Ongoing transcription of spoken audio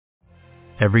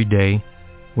Every day,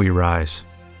 we rise,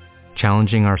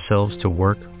 challenging ourselves to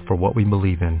work for what we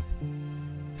believe in.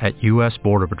 At U.S.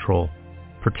 Border Patrol,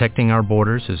 protecting our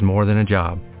borders is more than a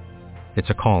job. It's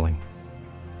a calling.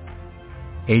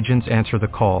 Agents answer the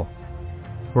call,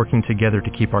 working together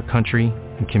to keep our country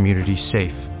and communities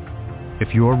safe.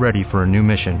 If you are ready for a new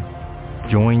mission,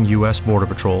 join U.S. Border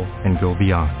Patrol and go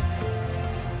beyond.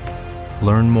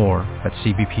 Learn more at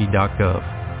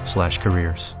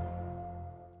cbp.gov/careers.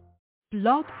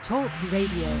 Blog Talk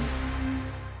Radio.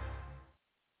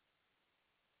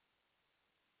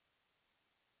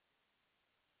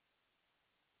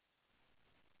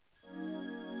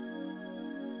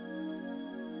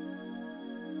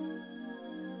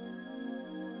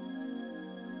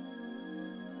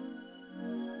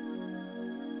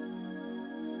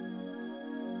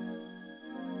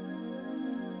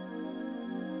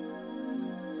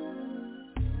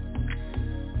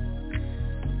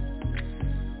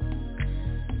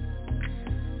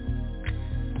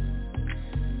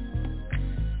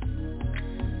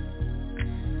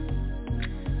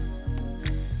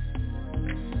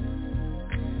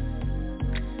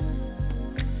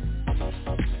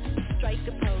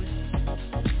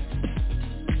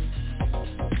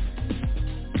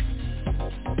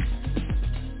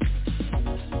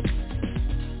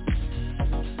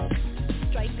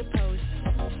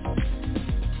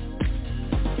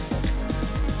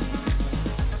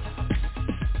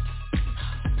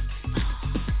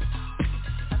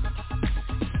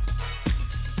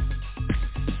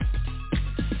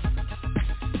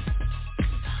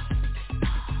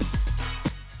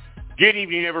 Good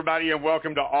evening, everybody, and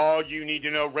welcome to All You Need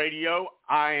to Know Radio.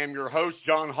 I am your host,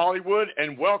 John Hollywood,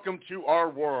 and welcome to our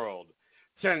world.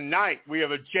 Tonight, we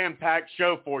have a jam-packed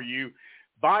show for you.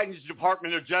 Biden's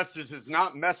Department of Justice is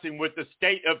not messing with the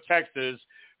state of Texas,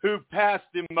 who passed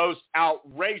the most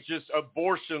outrageous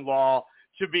abortion law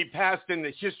to be passed in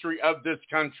the history of this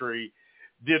country.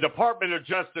 The Department of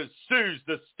Justice sues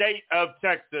the state of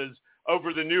Texas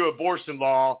over the new abortion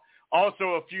law.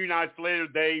 Also, a few nights later,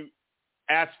 they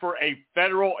asked for a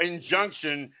federal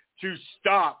injunction to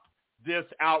stop this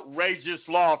outrageous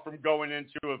law from going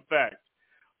into effect.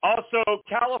 Also,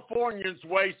 Californians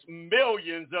waste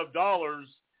millions of dollars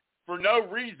for no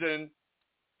reason,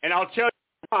 and I'll tell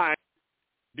you why,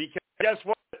 because guess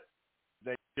what?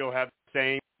 They still have the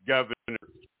same governor.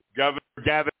 Governor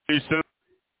Gavin Newsom,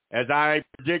 as I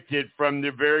predicted from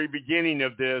the very beginning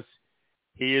of this,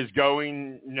 he is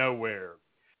going nowhere.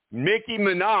 Nicki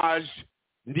Minaj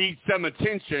needs some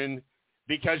attention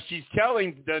because she's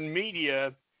telling the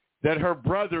media that her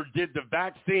brother did the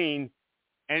vaccine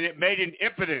and it made him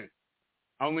impotent.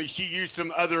 Only she used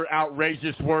some other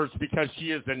outrageous words because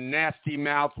she is a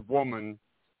nasty-mouthed woman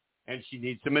and she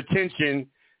needs some attention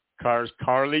because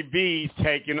Carly B's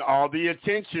taking all the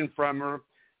attention from her.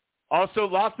 Also,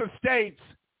 lots of states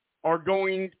are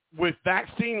going with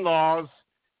vaccine laws,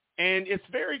 and it's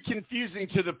very confusing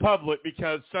to the public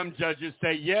because some judges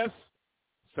say yes,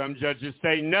 some judges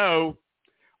say no.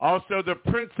 Also, the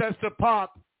Princess of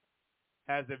Pop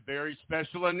has a very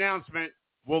special announcement.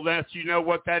 We'll let you know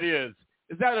what that is.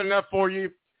 Is that enough for you?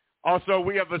 Also,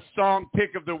 we have a song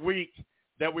pick of the week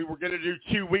that we were going to do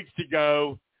 2 weeks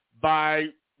ago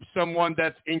by someone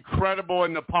that's incredible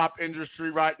in the pop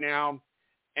industry right now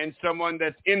and someone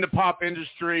that's in the pop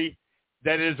industry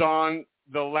that is on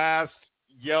the last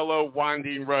yellow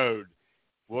winding road.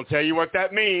 We'll tell you what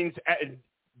that means.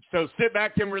 So sit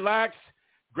back and relax,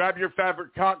 grab your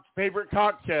favorite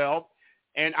cocktail,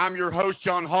 and I'm your host,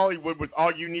 John Hollywood, with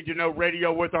All You Need to Know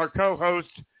Radio with our co-host,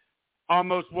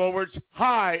 Amos Woolworth,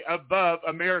 high above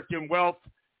American Wealth,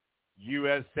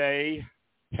 USA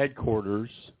headquarters,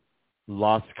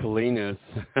 Las Colinas.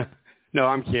 No,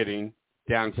 I'm kidding,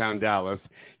 downtown Dallas.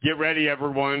 Get ready,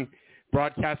 everyone.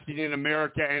 Broadcasting in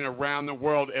America and around the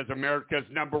world as America's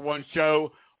 #1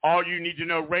 show. All You Need to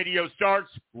Know Radio starts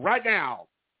right now.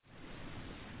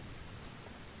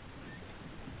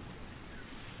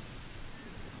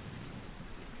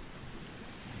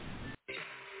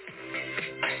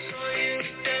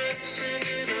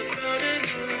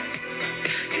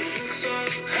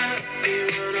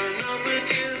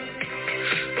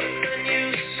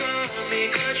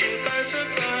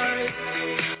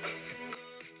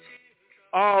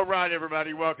 All right,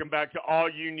 everybody, welcome back to All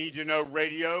You Need to Know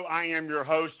Radio. I am your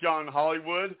host, John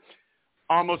Hollywood.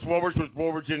 Amos Woolworth with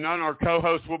Woolworth and Nunn, our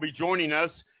co-host, will be joining us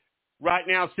right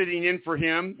now, sitting in for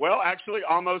him. Well, actually,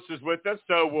 Amos is with us,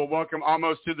 so we'll welcome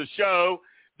Amos to the show.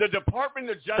 The Department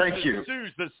of Justice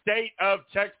sues the state of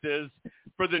Texas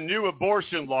for the new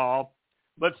abortion law.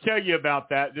 Let's tell you about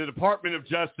that. The Department of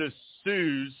Justice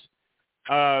sues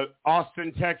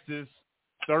Austin, Texas,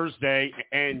 Thursday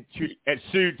and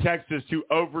sued Texas to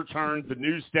overturn the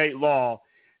new state law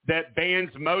that bans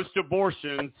most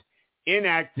abortions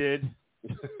enacted,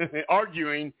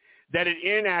 arguing that it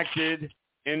enacted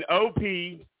an OP,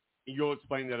 you'll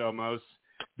explain that almost,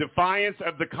 defiance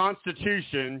of the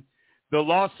Constitution. The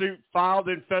lawsuit filed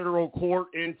in federal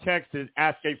court in Texas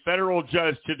asked a federal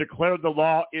judge to declare the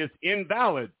law is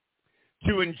invalid,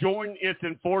 to enjoin its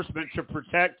enforcement to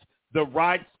protect the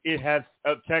rights it has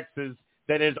of Texas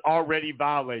that is already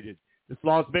violated. This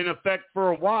law has been in effect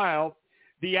for a while.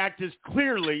 The act is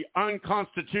clearly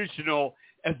unconstitutional,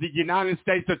 as the United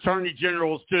States Attorney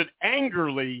General stood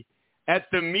angrily at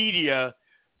the media,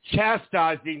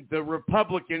 chastising the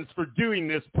Republicans for doing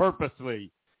this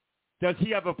purposely. Does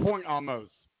he have a point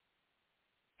almost?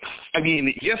 I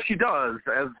mean, yes, he does.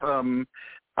 As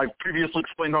I previously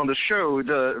explained on the show,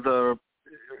 the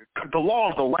law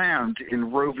of the land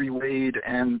in Roe v. Wade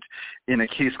and in a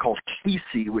case called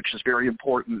Casey, which is very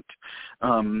important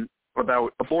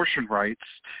about abortion rights,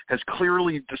 has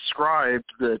clearly described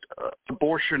that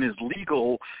abortion is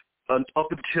legal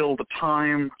up until the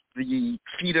time the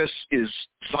fetus is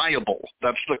viable.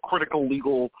 That's the critical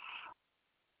legal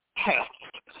test.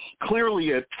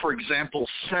 Clearly at, for example,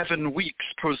 7 weeks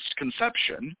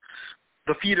post-conception,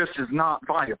 the fetus is not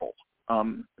viable.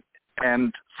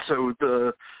 And so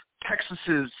the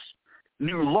Texas's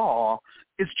new law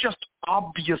is just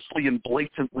obviously and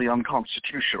blatantly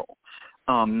unconstitutional.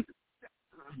 What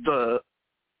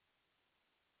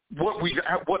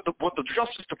the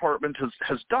Justice Department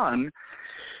has done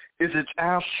is it's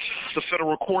asked the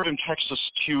federal court in Texas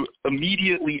to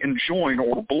immediately enjoin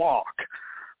or block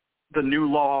the new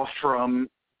law from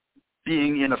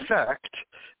being in effect,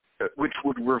 which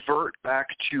would revert back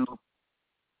to,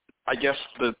 I guess,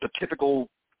 the typical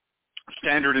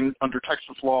standard under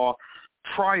Texas law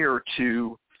prior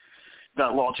to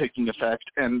that law taking effect.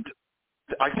 And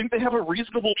I think they have a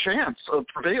reasonable chance of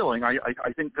prevailing. I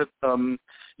think that,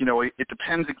 it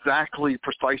depends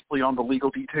precisely on the legal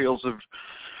details of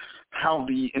how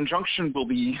the injunction will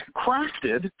be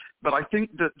crafted, but I think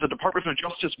that the Department of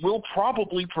Justice will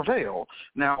probably prevail.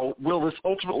 Now, will this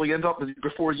ultimately end up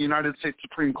before the United States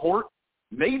Supreme Court?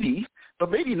 Maybe, but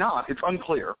maybe not. It's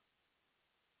unclear.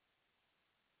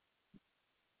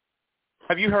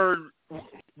 Have you heard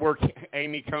where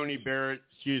Amy Coney Barrett,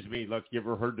 let's give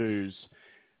her her dues,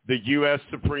 the U.S.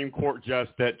 Supreme Court judge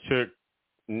that took,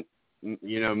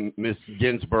 Miss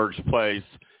Ginsburg's place,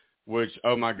 which,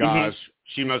 oh my gosh,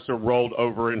 she must have rolled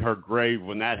over in her grave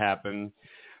when that happened.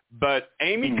 But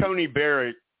Amy Coney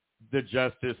Barrett, the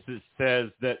justice, says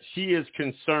that she is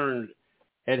concerned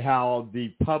at how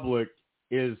the public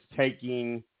is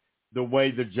taking the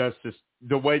way the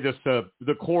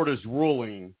court is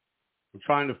ruling. I'm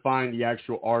trying to find the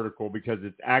actual article because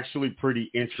it's actually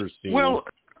pretty interesting. Well,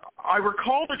 I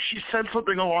recall that she said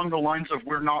something along the lines of,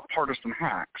 "We're not partisan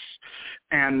hacks,"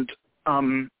 and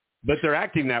but they're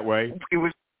acting that way. It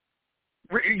was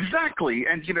exactly,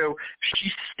 and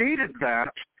she stated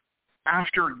that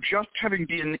after just having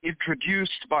been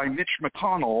introduced by Mitch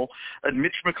McConnell at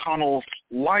Mitch McConnell's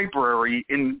library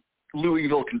in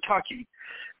Louisville, Kentucky,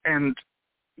 and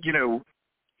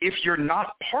if you're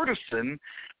not partisan,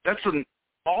 that's an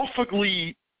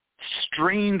awfully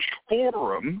strange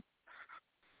forum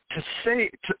to say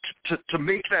to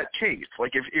make that case.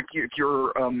 Like if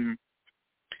you're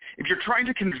trying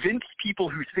to convince people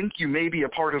who think you may be a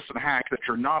partisan hack that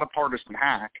you're not a partisan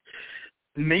hack,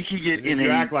 making it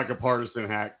you act like a partisan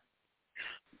hack.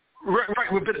 Right,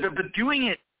 but doing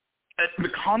it at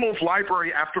McConnell's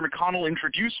library after McConnell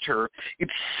introduced her,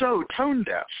 it's so tone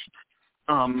deaf.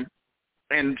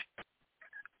 And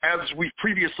as we've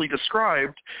previously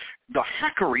described, the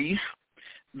hackery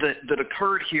that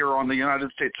occurred here on the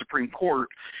United States Supreme Court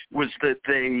was that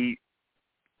they,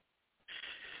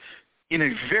 in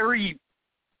a very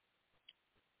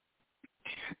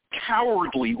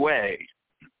cowardly way,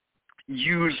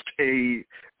 used a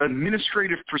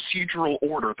administrative procedural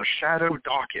order, the shadow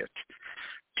docket,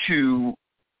 to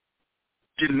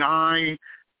deny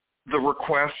the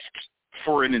request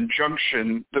for an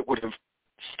injunction that would have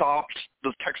stopped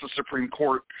the Texas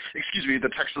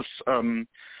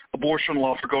abortion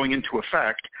law from going into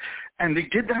effect. And they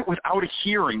did that without a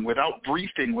hearing, without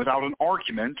briefing, without an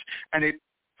argument, and it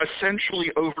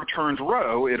essentially overturned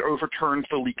Roe. It overturned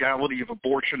the legality of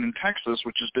abortion in Texas,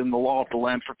 which has been the law of the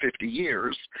land for 50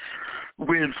 years,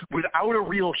 without a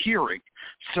real hearing.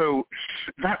 So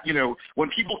that, when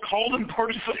people call them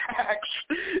partisan hacks,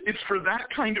 it's for that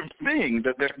kind of thing,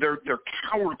 that they're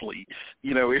cowardly.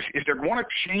 If they want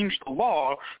to change the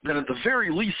law, then at the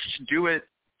very least do it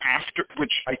after,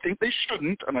 which I think they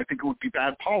shouldn't, and I think it would be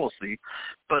bad policy,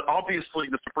 but obviously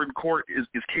the Supreme Court is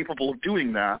capable of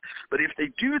doing that. But if they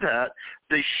do that,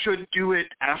 they should do it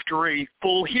after a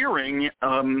full hearing,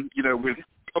 with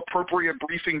appropriate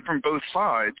briefing from both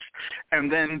sides,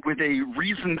 and then with a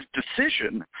reasoned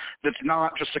decision that's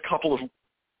not just a couple of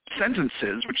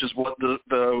sentences, which is what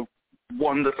the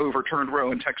one that overturned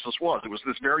Roe in Texas was. It was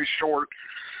this very short,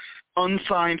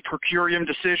 unsigned per curiam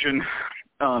decision,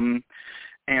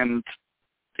 and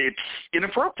it's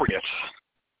inappropriate.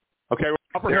 Okay,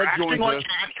 well, They're Copperhead acting joins like us.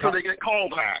 acts so they get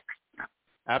called back.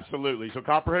 Absolutely. So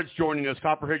Copperhead's joining us.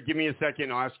 Copperhead, give me a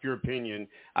second. I'll ask your opinion.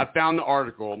 I found the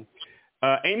article.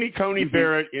 Amy Coney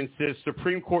Barrett insists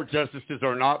Supreme Court justices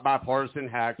are not bipartisan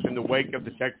hacks in the wake of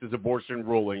the Texas abortion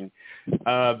ruling.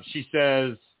 She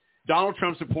says Donald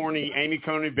Trump's attorney, Amy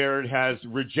Coney Barrett, has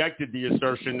rejected the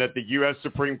assertion that the U.S.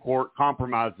 Supreme Court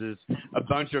compromises a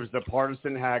bunch of the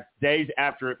partisan hacks days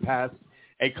after it passed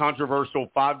a controversial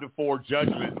 5-4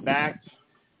 judgment back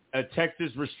a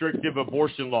Texas restrictive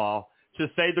abortion law. To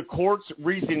say the court's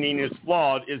reasoning is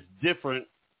flawed is different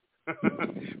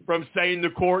from saying the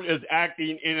court is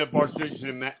acting in a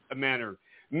partisan manner.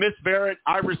 Miss Barrett,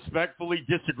 I respectfully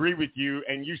disagree with you,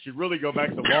 and you should really go back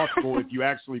to law school if you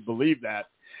actually believe that.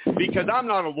 Because I'm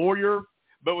not a lawyer,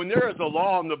 but when there is a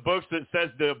law in the books that says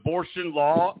the abortion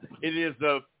law, it is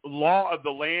the law of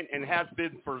the land and has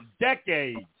been for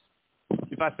decades.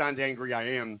 If I sound angry, I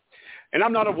am. And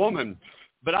I'm not a woman.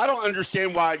 But I don't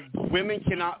understand why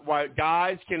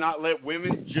guys cannot let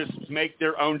women just make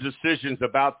their own decisions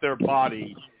about their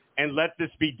body and let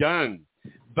this be done.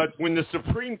 But when the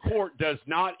Supreme Court does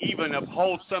not even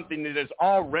uphold something that is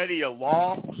already a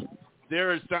law,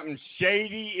 there is something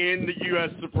shady in the U.S.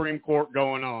 Supreme Court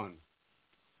going on.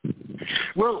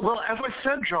 Well, as I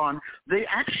said, John, they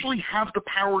actually have the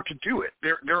power to do it.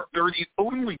 They're the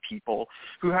only people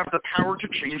who have the power to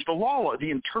change the law,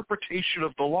 the interpretation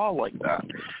of the law like that.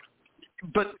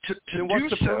 But to what's do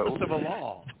the so, purpose of a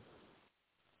law?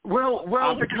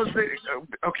 Well, because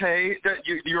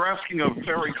you're asking a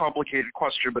very complicated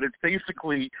question, but it's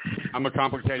basically I'm a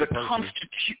complicated person.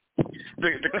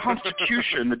 The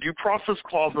Constitution, the Due Process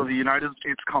Clause of the United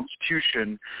States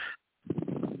Constitution,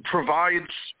 provides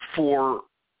for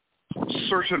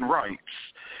certain rights,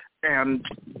 and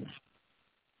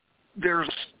there's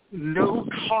no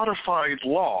codified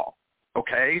law,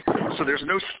 okay? So there's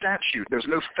no statute, there's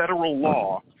no federal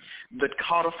law that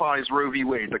codifies Roe v.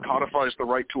 Wade, that codifies the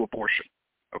right to abortion,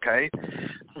 okay?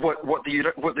 What the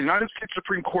United States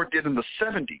Supreme Court did in the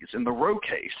 70s in the Roe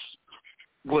case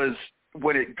was,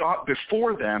 when it got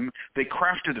before them, they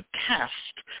crafted a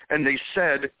test, and they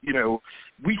said,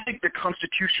 we think the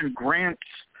Constitution grants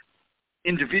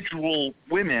individual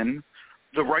women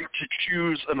the right to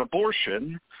choose an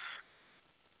abortion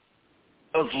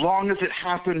as long as it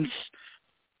happens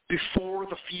before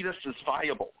the fetus is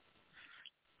viable.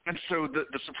 And so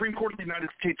the Supreme Court of the United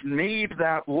States made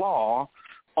that law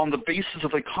on the basis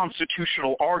of a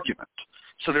constitutional argument.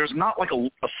 So there's not like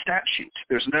a statute.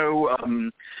 There's no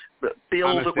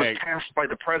bill that was passed by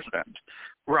the president.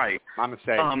 Right. My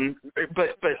mistake.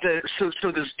 So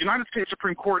the United States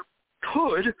Supreme Court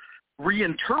could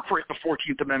reinterpret the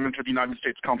 14th Amendment of the United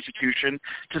States Constitution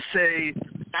to say,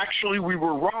 actually, we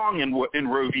were wrong in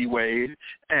Roe v. Wade,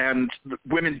 and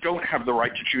women don't have the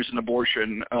right to choose an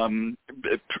abortion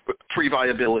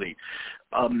pre-viability.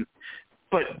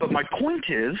 But my point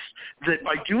is that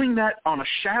by doing that on a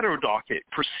shadow docket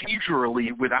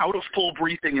procedurally without a full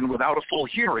briefing and without a full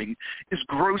hearing is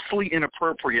grossly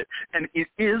inappropriate, and it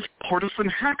is partisan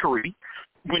hackery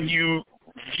when you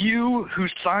view who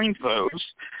signed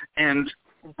those, and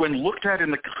when looked at in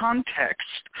the context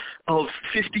of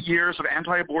 50 years of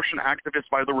anti-abortion activism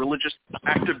by the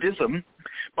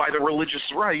religious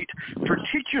right,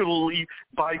 particularly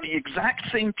by the exact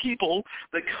same people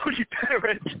that Coney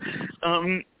Barrett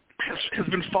has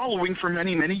been following for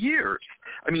many, many years.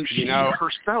 I mean, she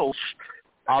herself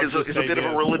is a bit of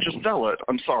a religious zealot.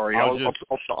 I'm sorry. I'll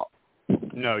stop.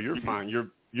 No, you're fine.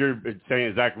 You're saying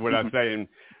exactly what I say,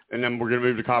 and then we're going to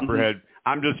move to Copperhead. Mm-hmm.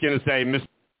 I'm just going to say, if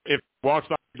it walks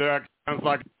like a duck, sounds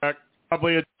like a duck,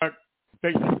 probably a duck,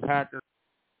 thinks it's a hacker.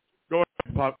 Go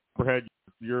ahead, Copperhead,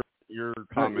 your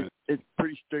comment. It's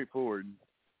pretty straightforward.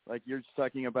 Like, you're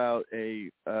talking about a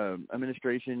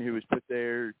administration who was put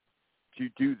there to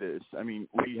do this. I mean,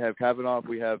 we have Kavanaugh,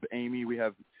 we have Amy, we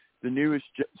have the newest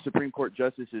Supreme Court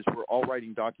justices who are all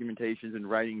writing documentations and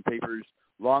writing papers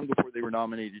long before they were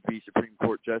nominated to be Supreme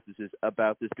Court justices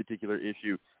about this particular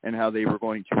issue and how they were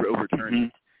going to overturn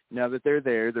it. Now that they're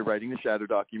there, they're writing the shadow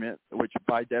document, which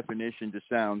by definition just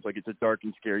sounds like it's a dark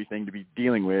and scary thing to be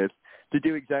dealing with, to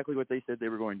do exactly what they said they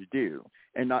were going to do,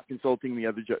 and not consulting the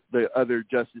other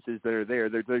justices that are there.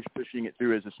 They're just pushing it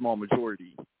through as a small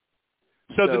majority.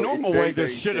 So the normal way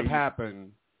this should have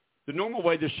happened, the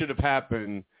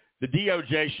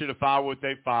DOJ should have filed what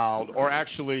they filed, or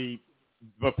actually,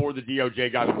 before the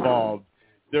DOJ got involved,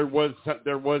 there was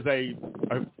a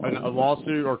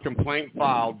lawsuit or complaint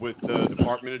filed with the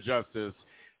Department of Justice.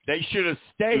 They should have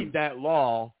stayed that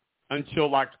law until,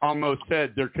 like Almost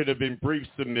said, there could have been briefs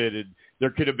submitted.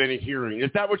 There could have been a hearing.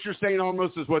 Is that what you're saying,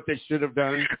 Almost, is what they should have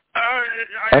done?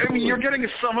 I mean, you're getting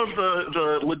some of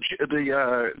the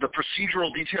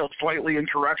procedural details slightly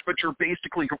incorrect, but you're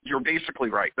basically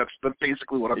right. That's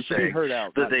basically what I'm saying. It should be heard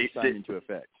out, not signed into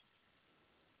effect.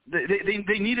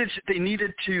 They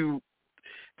needed to.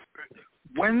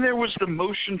 When there was the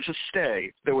motion to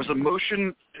stay, there was a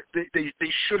motion.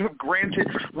 They should have granted.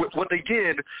 What they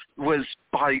did was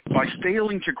by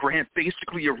failing to grant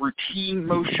basically a routine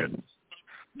motion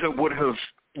that would have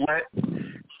let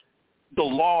the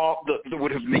law that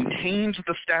would have maintained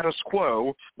the status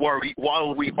quo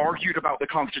while we argued about the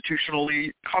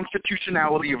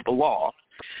constitutionality of the law.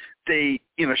 They,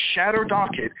 in a shadow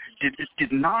docket,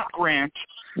 did not grant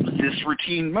this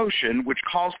routine motion, which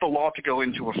caused the law to go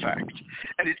into effect.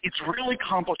 And it's really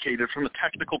complicated from a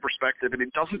technical perspective, and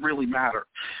it doesn't really matter.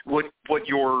 What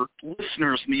your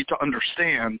listeners need to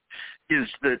understand is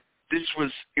that this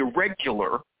was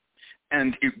irregular,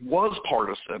 and it was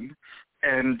partisan,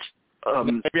 and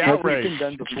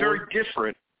it's very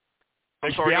different.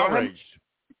 They should be outraged.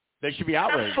 They should be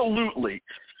outraged. Absolutely.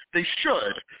 They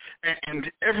should.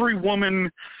 And every woman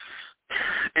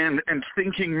and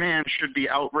thinking man should be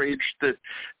outraged that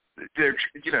they're,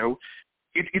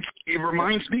 it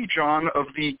reminds me, John, of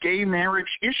the gay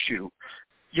marriage issue.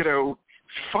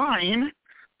 Fine.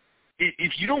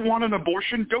 If you don't want an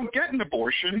abortion, don't get an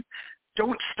abortion.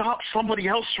 Don't stop somebody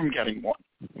else from getting one.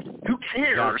 Who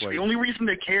cares? Exactly. The only reason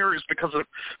they care is because of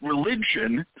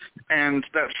religion, and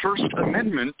that First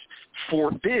Amendment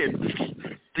forbids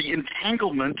the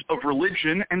entanglement of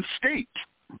religion and state.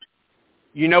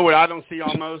 You know what I don't see,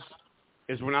 Almost,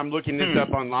 is when I'm looking this up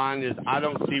online, is I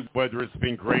don't see whether it's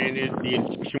been granted, the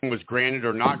injunction was granted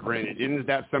or not granted. Isn't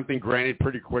that something granted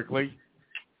pretty quickly?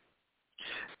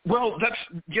 Well,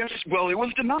 it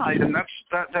was denied, and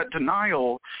that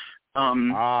denial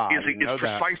is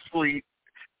precisely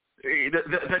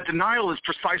that denial is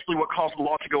precisely what caused the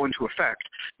law to go into effect.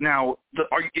 Now,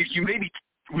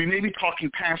 we may be talking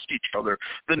past each other.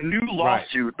 The new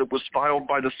lawsuit that was filed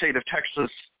by the state of Texas,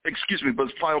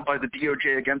 was filed by the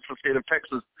DOJ against the state of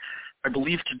Texas, I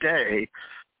believe today.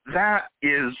 That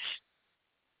is,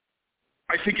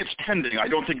 I think it's pending. I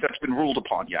don't think that's been ruled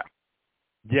upon yet.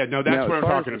 Yeah, no, that's what I'm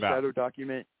talking about. The shadow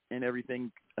document and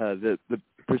everything, the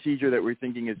procedure that we're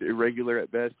thinking is irregular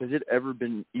at best. Has it ever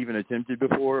been even attempted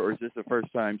before, or is this the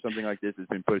first time something like this has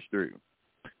been pushed through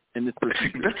in this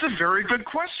procedure? That's a very good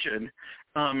question,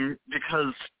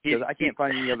 because I can't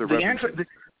find any other reference.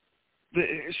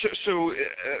 So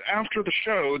after the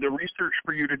show, the research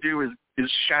for you to do is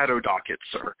shadow docket,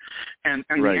 sir, and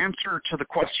the answer to the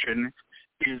question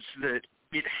is that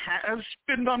it has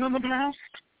been done in the past,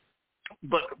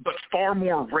 but far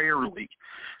more rarely.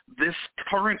 This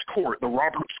current court, the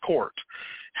Roberts Court,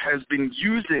 has been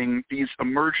using these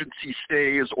emergency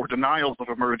stays or denials of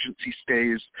emergency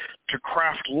stays to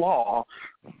craft law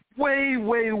way,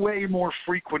 way, way more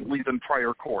frequently than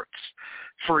prior courts.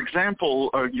 For example,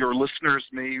 your listeners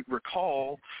may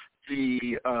recall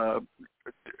the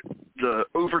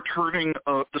overturning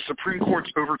of the Supreme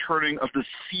Court's overturning of the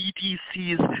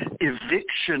CDC's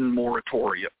eviction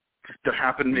moratorium that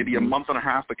happened maybe a month and a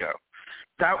half ago.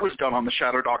 That was done on the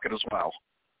shadow docket as well.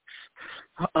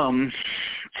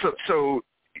 So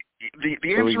the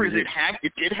answer is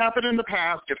it did happen in the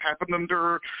past. It happened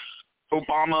under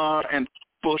Obama and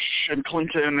Bush and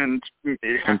Clinton, and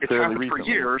it happened recently. For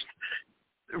years.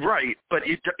 Right, but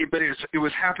it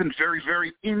was happened very,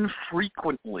 very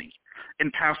infrequently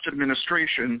in past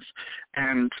administrations,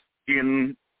 and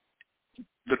in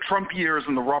the Trump years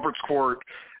in the Roberts Court,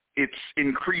 it's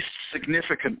increased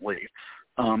significantly.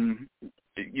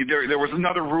 There was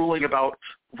another ruling about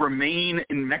Remain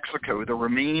in Mexico, the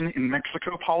Remain in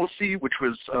Mexico policy, which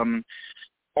was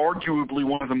arguably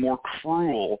one of the more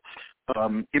cruel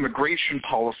immigration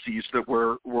policies that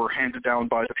were handed down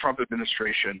by the Trump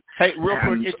administration. Hey, real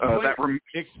quick,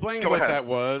 explain what that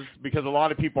was, because a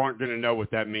lot of people aren't going to know what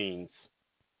that means.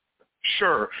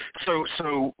 Sure.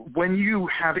 So when you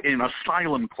have an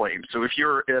asylum claim, so if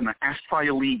you're an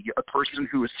asylee, a person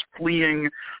who is fleeing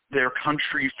their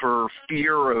country for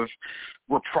fear of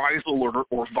reprisal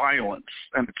or violence,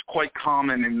 and it's quite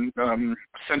common in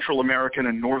Central American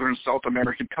and Northern South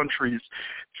American countries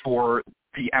for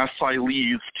the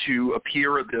asylees to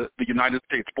appear at the United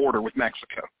States border with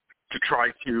Mexico to try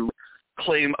to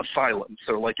claim asylum.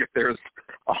 So like if there's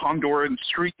a Honduran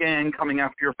street gang coming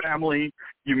after your family,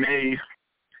 you may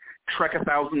trek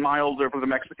 1,000 miles over the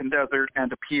Mexican desert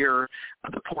and appear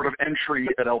at the port of entry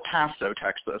at El Paso,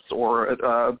 Texas, or at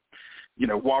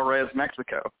Juarez,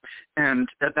 Mexico. And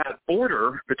at that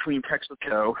border between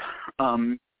Texaco,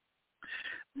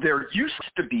 there used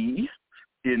to be,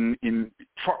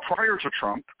 prior to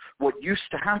Trump, what used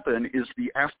to happen is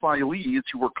the asylees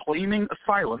who were claiming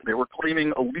asylum, they were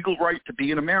claiming a legal right to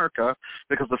be in America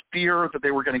because of fear that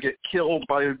they were going to get killed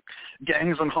by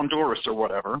gangs in Honduras or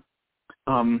whatever.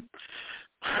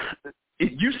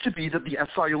 It used to be that the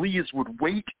asylees would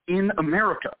wait in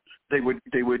America. They would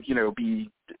be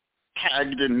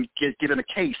tagged and given a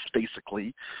case,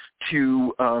 basically,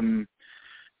 to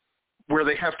where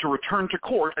they have to return to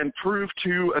court and prove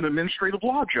to an administrative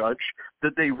law judge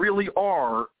that they really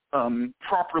are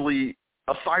properly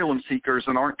asylum seekers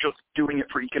and aren't just doing it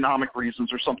for economic reasons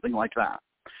or something like that.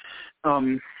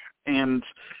 And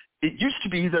it used to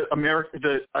be that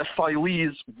the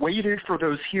asylees waited for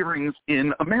those hearings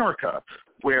in America,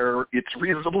 where it's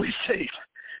reasonably safe,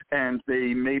 and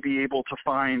they may be able to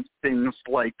find things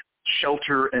like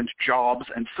shelter and jobs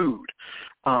and food.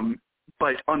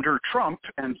 But under Trump,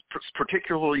 and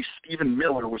particularly Stephen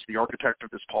Miller was the architect of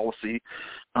this policy.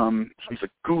 He's a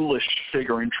ghoulish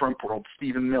figure in Trump world,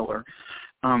 Stephen Miller.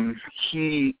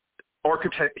 He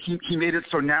made it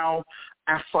so now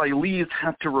asylees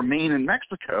have to remain in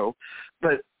Mexico,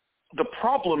 but the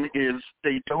problem is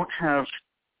they don't have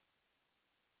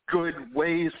good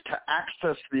ways to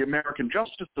access the American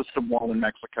justice system while in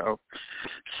Mexico.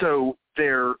 So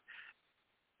they're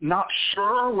not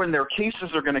sure when their cases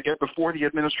are going to get before the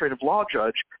administrative law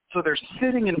judge, so they're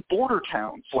sitting in border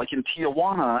towns like in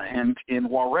Tijuana and in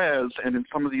Juarez and in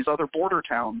some of these other border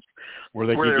towns where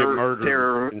they can get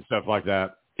murdered and stuff like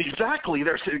that. Exactly.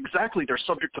 They're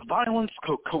subject to violence,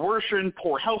 coercion,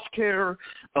 poor health care,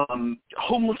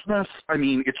 homelessness. I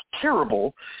mean, it's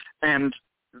terrible. And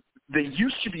they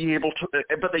used to be able to,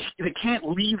 but they can't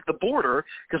leave the border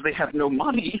because they have no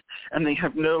money and they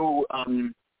have no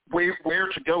where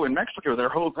to go in Mexico. Their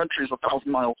whole country is 1,000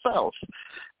 miles south.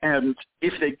 And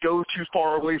if they go too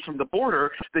far away from the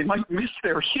border, they might miss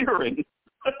their hearing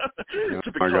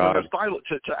to become an asylum,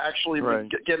 to actually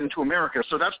get into America.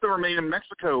 So that's the Remain in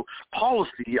Mexico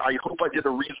policy. I hope I did a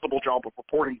reasonable job of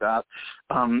reporting that.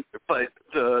 But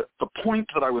the point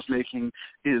that I was making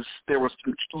is there was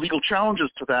some legal challenges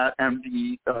to that, and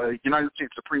the United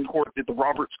States Supreme Court, the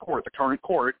Roberts Court, the current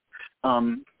court,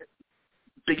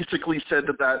 basically said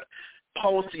that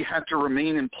policy had to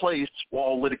remain in place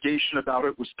while litigation about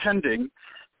it was pending,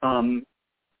 on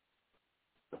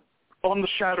the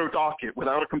shadow docket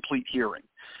without a complete hearing.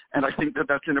 And I think that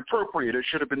that's inappropriate. It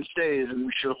should have been stayed, and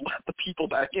we should have let the people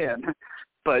back in.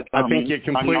 But I think it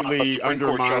completely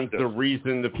undermines the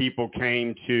reason the people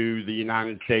came to the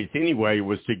United States anyway,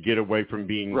 was to get away from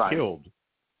being killed.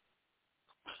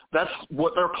 That's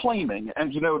what they're claiming.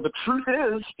 And, the truth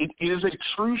is, it is a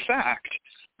true fact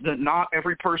that not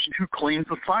every person who claims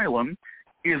asylum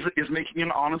is making an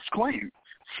honest claim.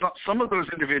 Some of those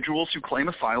individuals who claim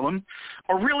asylum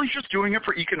are really just doing it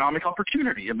for economic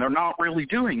opportunity, and they're not really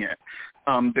doing it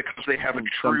because they have a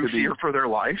true fear for their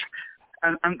life.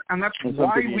 And that's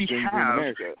why we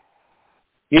have...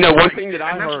 one thing that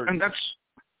I heard...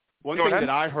 One thing that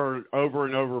I heard over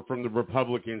and over from the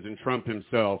Republicans and Trump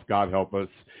himself, God help us,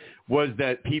 was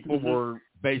that people were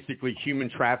basically human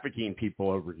trafficking people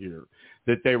over here,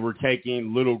 that they were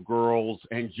taking little girls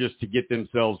and just to get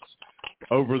themselves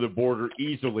over the border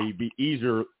easily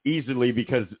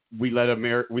because we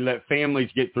let families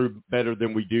get through better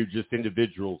than we do just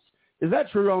individuals. Is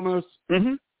that true almost?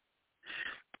 Mm-hmm.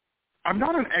 I'm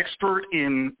not an expert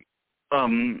in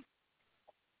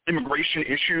immigration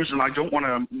issues, and I don't want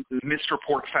to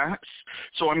misreport facts,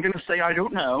 so I'm going to say I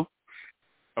don't know.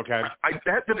 Okay. I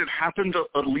bet that it happened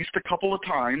at least a couple of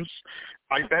times.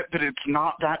 I bet that it's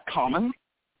not that common.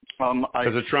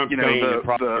 Because the Trump thing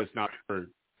probably is not true.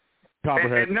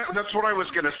 And that's what I was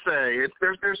going to say.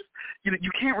 There's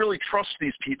you can't really trust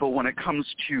these people when it comes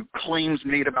to claims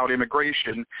made about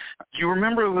immigration. Do you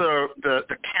remember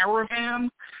the caravan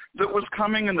that was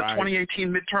coming in the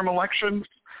 2018 midterm elections?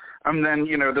 And then,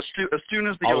 as soon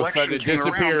as the all election came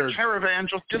around, the caravan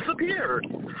just disappeared.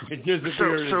 It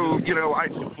disappeared.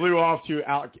 It flew off to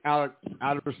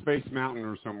outer space mountain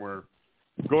or somewhere.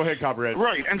 Go ahead, Copperhead.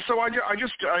 Right, and so I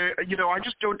just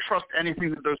don't trust anything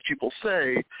that those people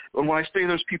say. And when I say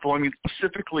those people, I mean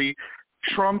specifically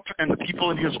Trump and the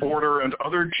people in his order and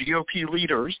other GOP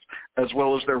leaders, as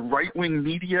well as their right-wing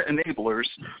media enablers,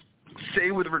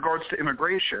 say with regards to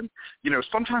immigration.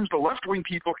 Sometimes the left-wing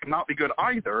people cannot be good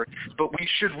either, but we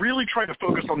should really try to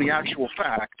focus on the actual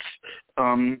facts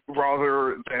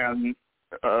rather than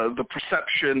the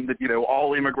perception that,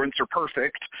 all immigrants are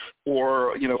perfect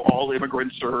or, all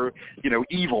immigrants are,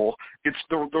 evil. It's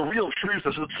the real truth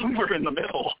is it's somewhere in the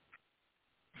middle.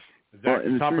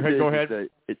 Exactly. Copperhead, go ahead.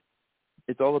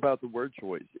 It's all about the word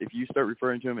choice. If you start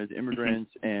referring to them as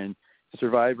immigrants and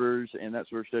survivors and that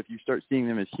sort of stuff, you start seeing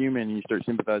them as human and you start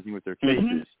sympathizing with their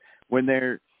cases. When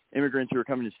they're immigrants who are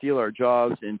coming to steal our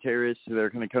jobs and terrorists that are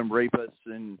going to come rape us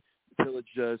and pillage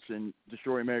us and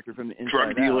destroy America from the inside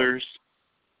drug dealers.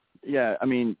 Yeah, I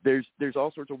mean, there's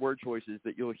all sorts of word choices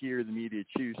that you'll hear the media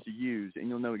choose to use, and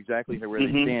you'll know exactly where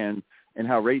they stand and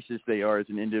how racist they are as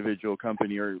an individual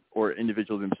company or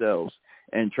individual themselves.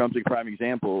 And Trump's a prime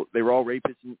example. They were all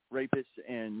rapists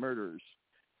and murderers.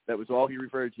 That was all he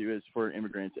referred to as for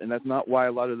immigrants, and that's not why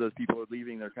a lot of those people are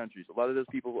leaving their countries. A lot of those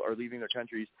people are leaving their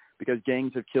countries because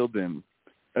gangs have killed them,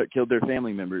 killed their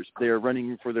family members. They are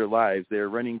running for their lives. They are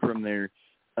running from their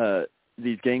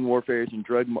these gang warfares and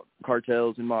drug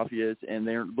cartels and mafias, and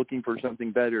they're looking for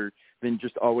something better than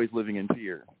just always living in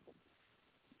fear.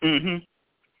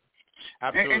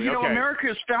 Absolutely. And okay. America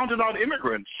is founded on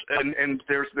immigrants, and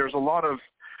there's a lot of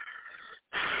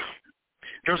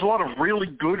really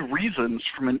good reasons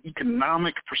from an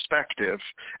economic perspective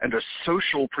and a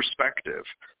social perspective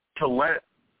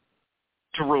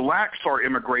to relax our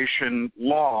immigration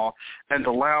law and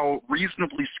allow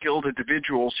reasonably skilled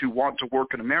individuals who want to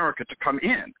work in America to come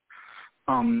in.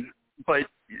 But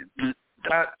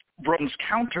that runs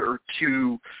counter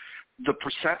to the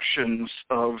perceptions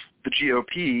of the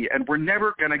GOP, and we're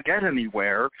never going to get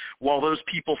anywhere while those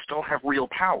people still have real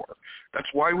power. That's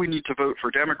why we need to vote for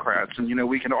Democrats. And,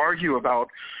 we can argue about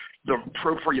the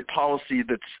appropriate policy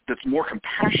that's more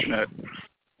compassionate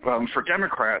for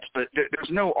Democrats, but there's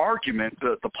no argument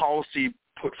that the policy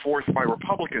put forth by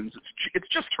Republicans, it's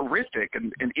just horrific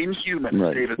and inhuman,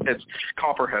 right, as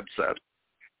Copperhead said.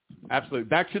 Absolutely.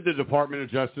 Back to the Department of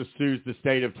Justice sues the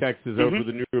state of Texas over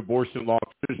the new abortion law.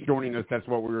 Just joining us, that's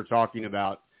what we were talking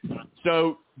about.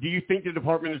 So do you think the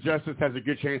Department of Justice has a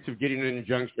good chance of getting an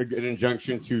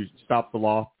injunction to stop the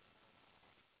law?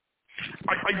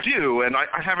 I do, and I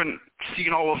haven't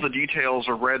seen all of the details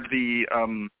or read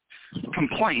the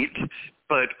complaint,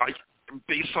 but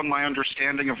based on my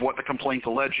understanding of what the complaint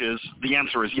alleges, the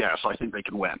answer is yes, I think they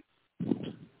can win.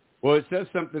 Well, it says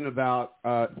something about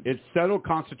it's settled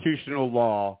constitutional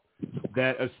law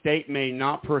that a state may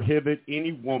not prohibit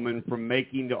any woman from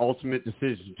making the ultimate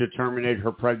decision to terminate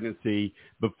her pregnancy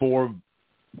before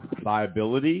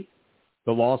viability.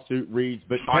 The lawsuit reads,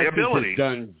 but Texas has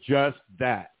done just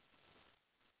that,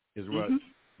 is what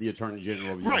the Attorney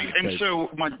General of the United States. Right, and so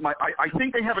I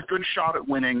think they have a good shot at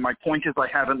winning. My point is I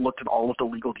haven't looked at all of the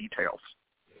legal details.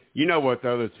 You know what,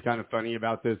 though, that's kind of funny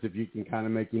about this, if you can kind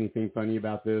of make anything funny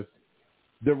about this?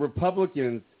 The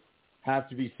Republicans have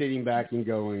to be sitting back and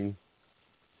going,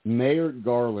 Mayor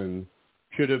Garland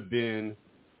should have been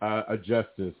a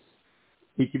justice.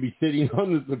 He could be sitting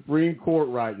on the Supreme Court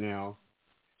right now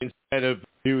instead of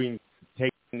taking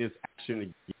this action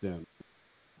against them.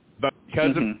 But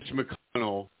because of Mitch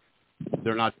McConnell,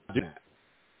 they're not doing that.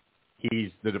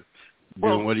 He's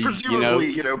doing what he,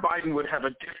 presumably, Biden would have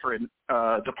a different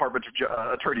Department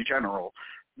of Attorney General,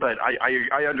 but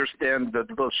I understand that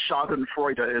the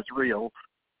Schadenfreude is real.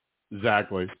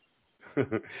 Exactly.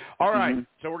 All right,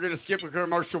 so we're going to skip a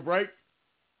commercial break.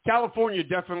 California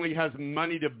definitely has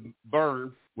money to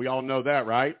burn. We all know that,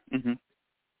 right?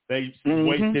 They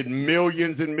wasted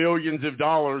millions and millions of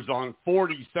dollars on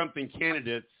 40-something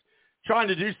candidates trying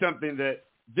to do something that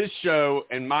this show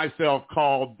and myself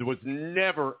called was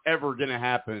never, ever going to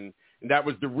happen, and that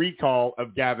was the recall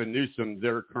of Gavin Newsom,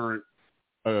 their current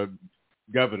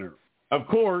governor. Of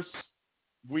course,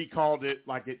 we called it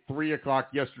like at 3 o'clock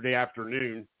yesterday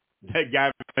afternoon that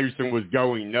Gavin Newsom was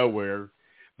going nowhere.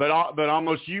 But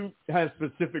almost you had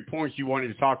specific points you wanted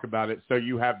to talk about it, so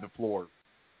you have the floor.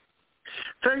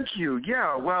 Thank you.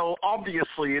 Yeah, well,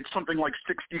 obviously it's something like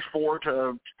 64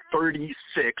 to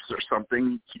 36 or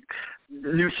something.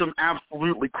 Newsom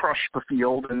absolutely crushed the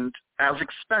field, and as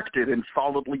expected in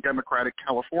solidly Democratic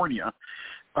California,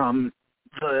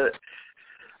 the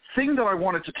thing that I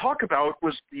wanted to talk about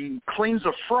was the claims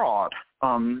of fraud.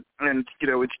 And,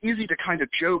 it's easy to kind of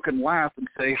joke and laugh and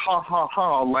say, ha, ha,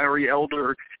 ha, Larry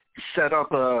Elder set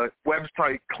up a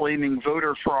website claiming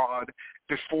voter fraud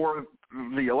before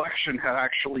the election had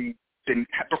actually been,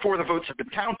 before the votes had been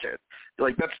counted.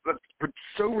 Like, that's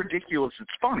so ridiculous, it's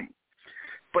funny.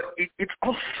 But it's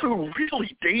also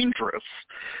really dangerous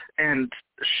and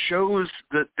shows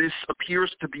that this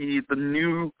appears to be the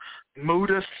new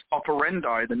modus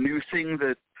operandi, the new thing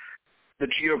that the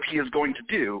GOP is going to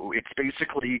do. It's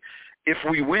basically, if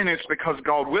we win, it's because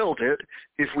God willed it.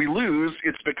 If we lose,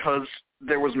 it's because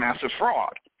there was massive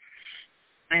fraud.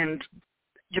 And,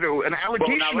 an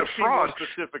allegation of fraud. Let's be more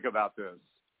specific about this.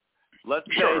 Let's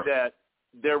say that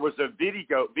there was a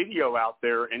video out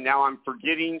there, and now I'm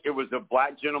forgetting, it was a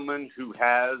black gentleman who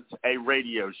has a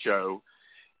radio show.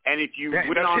 And if you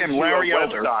went onto Larry a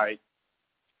Elder. website,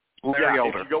 Larry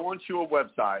Elder. if you go onto a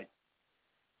website,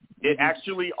 it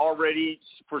actually already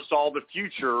foresaw the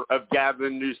future of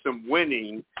Gavin Newsom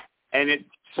winning, and it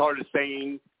started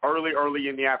saying early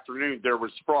in the afternoon there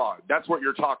was fraud. That's what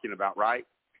you're talking about, right?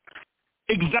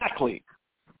 Exactly.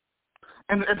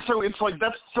 And so it's like,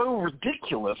 that's so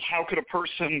ridiculous. How could a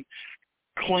person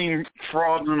claim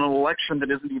fraud in an election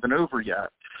that isn't even over yet,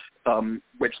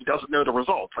 which he doesn't know the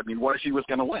results? I mean, what if he was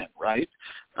going to win, right?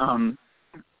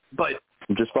 But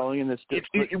I'm just following in the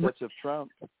footsteps of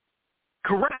Trump.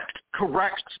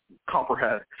 Correct,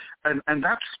 Copperhead. And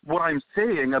that's what I'm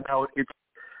saying about it.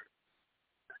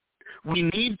 We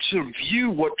need to view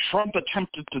what Trump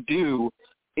attempted to do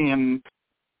in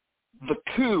the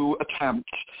coup attempt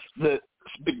that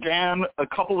began a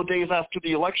couple of days after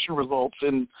the election results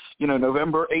in,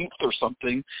 November 8th or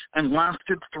something, and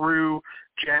lasted through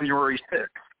January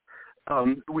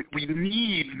 6th. We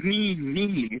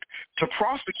need to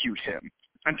prosecute him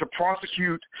and to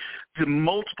prosecute the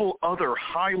multiple other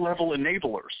high-level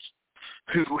enablers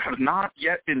who have not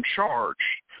yet been charged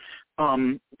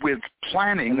with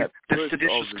planning this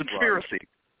seditious conspiracy.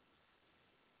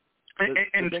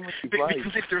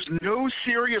 Because if there's no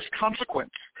serious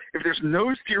consequence,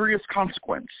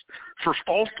 for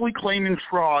falsely claiming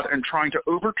fraud and trying to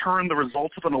overturn the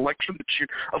results of a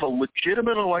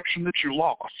legitimate election that you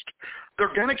lost,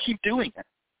 they're going to keep doing it,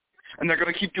 and they're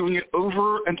going to keep doing it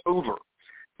over and over.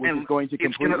 And it's going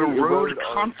to erode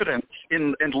confidence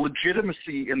and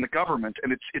legitimacy in the government,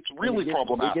 and it's really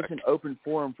problematic. It gets an open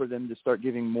forum for them to start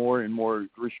giving more and more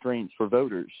restraints for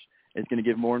voters. It's going to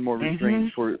give more and more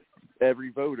restraints for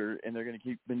every voter, and they're going to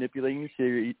keep manipulating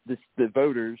the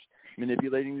voters,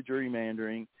 manipulating the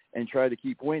gerrymandering, and try to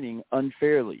keep winning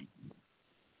unfairly.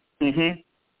 Mm-hmm.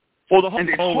 Well, and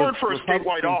it's hard for a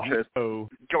statewide office.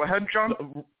 Go ahead,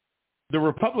 John. The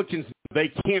Republicans,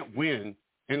 they can't win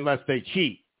unless they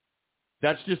cheat.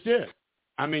 That's just it.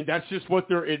 I mean, that's just what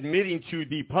they're admitting to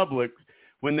the public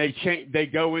when they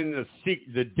go in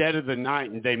the dead of the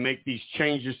night and they make these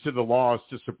changes to the laws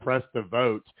to suppress the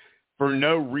vote for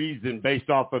no reason based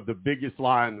off of the biggest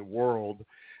lie in the world.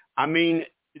 I mean,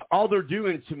 all they're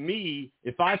doing to me,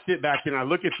 if I sit back and I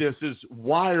look at this, is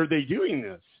why are they doing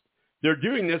this? They're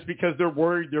doing this because they're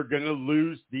worried they're going to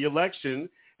lose the election,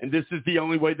 and this is the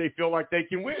only way they feel like they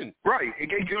can win. Right.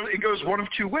 It goes one of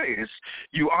two ways.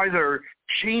 You either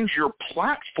change your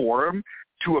platform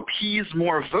to appease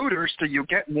more voters so you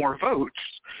get more votes,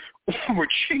 or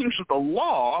change the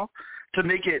law to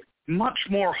make it much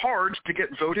more hard to get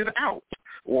voted out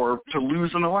or to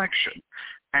lose an election.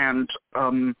 And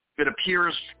it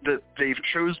appears that they've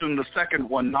chosen the second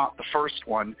one, not the first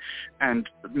one. And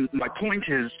my point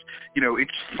is,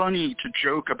 it's funny to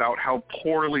joke about how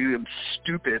poorly and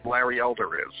stupid Larry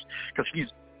Elder is, because he's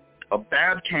a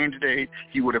bad candidate.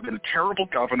 He would have been a terrible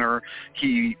governor.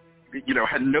 He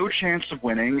had no chance of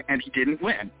winning, and he didn't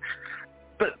win.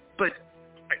 But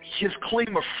his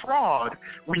claim of fraud,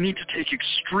 we need to take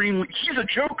extremely. He's a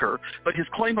joker, but his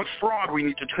claim of fraud, we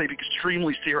need to take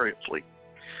extremely seriously.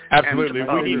 Absolutely,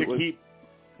 and,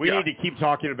 we need to keep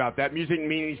talking about that. Music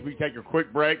meanings. We take a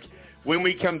quick break. When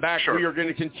we come back, we are going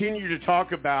to continue to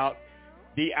talk about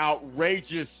the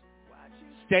outrageous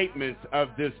statements of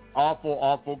this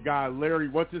awful guy, Larry.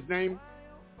 What's his name?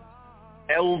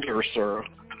 Elder, sir.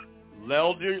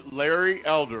 Larry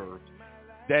Elder,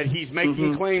 that he's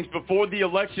making claims before the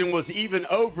election was even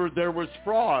over there was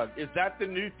fraud. Is that the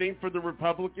new thing for the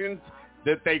Republicans,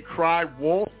 that they cry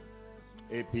wolf?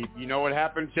 You know what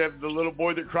happened to the little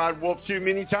boy that cried wolf too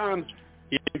many times?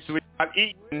 He actually got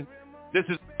eaten. This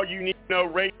is All You Need to Know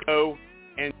Radio,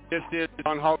 and this is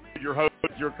John Hollywood, your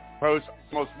host,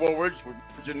 Almost Woolridge, with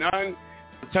Virgin Nunn.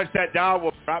 Touch that dial.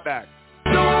 We'll be right back.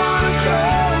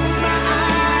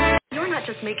 You're not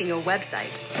just making a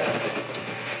website.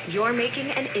 you're making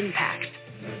an impact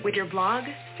with your blog,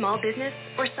 small business,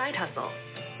 or side hustle.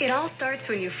 It all starts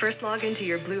when you first log into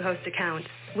your Bluehost account.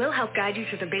 We'll help guide you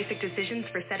through the basic decisions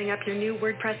for setting up your new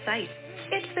WordPress site.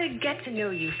 It's the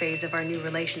get-to-know-you phase of our new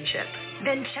relationship.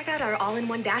 Then check out our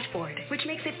all-in-one dashboard, which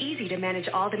makes it easy to manage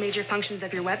all the major functions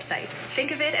of your website.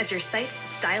 Think of it as your site's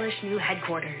stylish new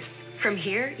headquarters. From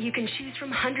here, you can choose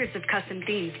from hundreds of custom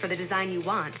themes for the design you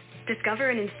want. Discover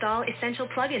and install essential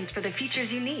plugins for the features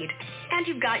you need. And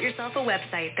you've got yourself a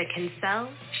website that can sell,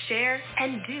 share,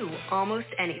 and do almost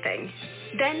anything.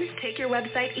 Then take your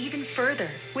website even further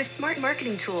with smart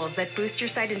marketing tools that boost your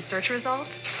site in search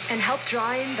results and help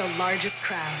draw in the largest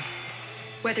crowds.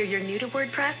 Whether you're new to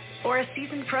WordPress or a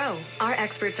seasoned pro, our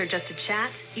experts are just a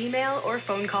chat, email, or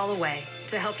phone call away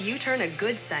to help you turn a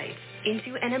good site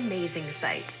into an amazing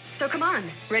site. So come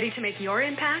on, ready to make your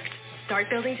impact? Start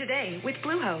building today with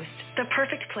Bluehost, the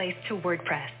perfect place to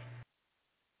WordPress.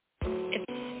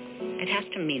 It has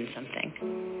to mean something.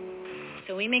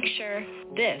 So we make sure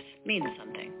this means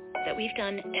something, that we've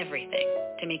done everything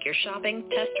to make your shopping,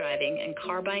 test driving, and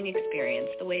car buying experience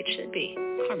the way it should be.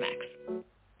 CarMax.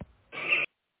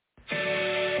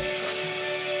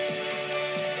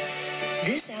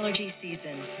 This allergy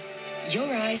season,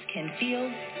 your eyes can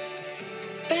feel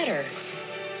better.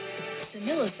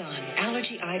 Similasan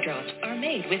allergy eye drops are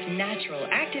made with natural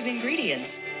active ingredients,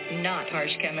 not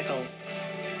harsh chemicals.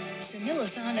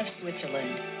 Similasan of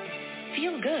Switzerland.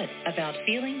 Feel good about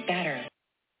feeling better.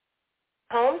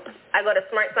 Home, I go to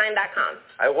smartsign.com.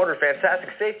 I order fantastic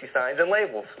safety signs and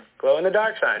labels.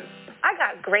 Glow-in-the-dark signs. I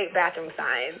got great bathroom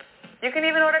signs. You can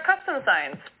even order custom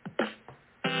signs.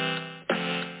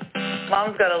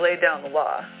 Mom's got to lay down the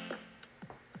law.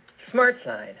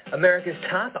 SmartSign, America's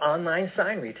top online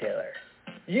sign retailer.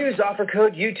 Use offer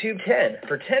code YouTube10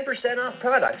 for 10% off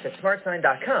products at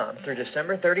smartsign.com through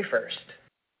December 31st.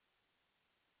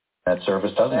 That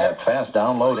service doesn't have fast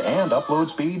download and upload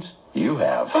speeds? You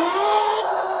have.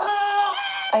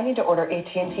 I need to order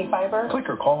AT&T Fiber. Click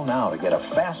or call now to get a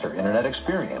faster internet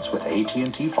experience with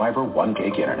AT&T Fiber 1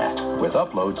 gig internet. With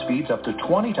upload speeds up to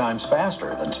 20 times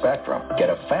faster than Spectrum. Get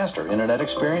a faster internet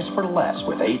experience for less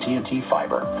with AT&T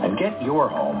Fiber. And get your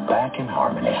home back in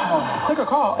harmony. Click or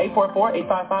call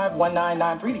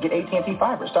 844-855-1993 to get AT&T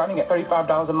Fiber, starting at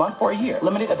 $35 a month for a year.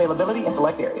 Limited availability in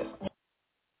select areas.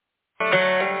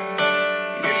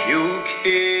 If your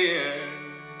kids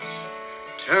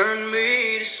turn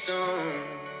me to stone,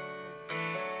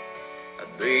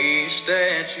 I'd be a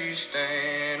statue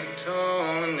standing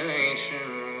tall in ancient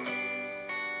room.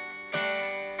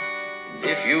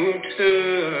 If you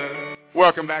turn...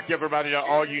 Welcome back, everybody, to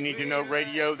All You Need to Know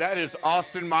Radio. That is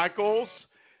Austin Michaels.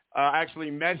 I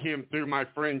actually met him through my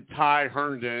friend Ty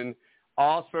Herndon.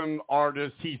 Awesome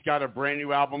artist. He's got a brand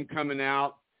new album coming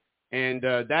out. And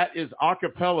that is a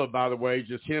cappella, by the way,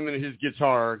 just him and his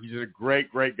guitar. He's a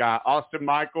great, great guy. Austin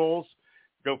Michaels.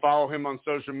 Go follow him on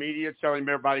social media. Tell him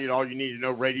everybody at All You Need to Know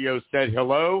Radio said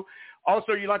hello.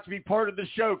 Also, you'd like to be part of the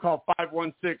show, call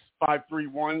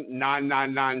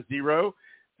 516-531-9990.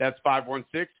 That's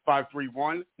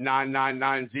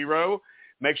 516-531-9990.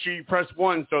 Make sure you press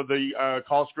 1 so the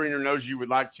call screener knows you would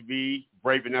like to be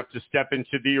brave enough to step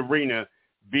into the arena.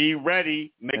 Be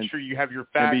ready. Make sure you have your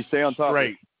facts stay on top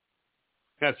straight.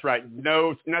 That's right.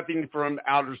 No, nothing from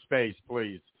outer space,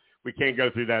 please. We can't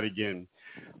go through that again.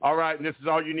 All right, and this is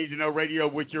All You Need to Know Radio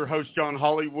with your host, John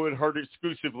Hollywood, heard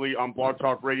exclusively on Blog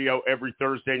Talk Radio every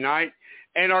Thursday night,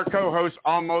 and our co-host,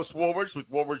 Almost Woolworths, with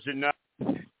Woolworths and Nuts.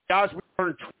 Guys, we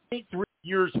turned 23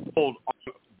 years old on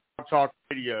Blog Talk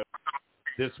Radio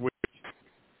this week.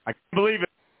 I can't believe it.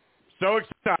 So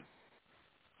excited.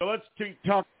 So let's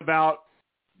talk about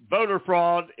voter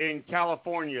fraud in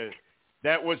California.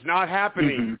 That was not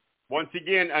happening. Mm-hmm. Once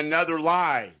again, another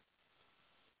lie.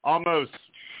 Almost.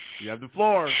 You have the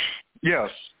floor.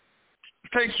 Yes.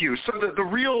 Thank you. So the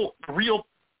real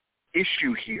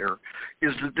issue here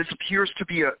is that this appears to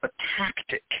be a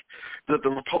tactic that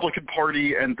the Republican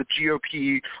Party and the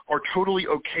GOP are totally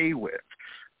okay with.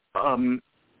 I'm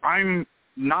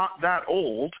not that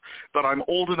old, but I'm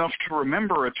old enough to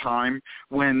remember a time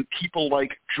when people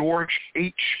like George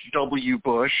H.W.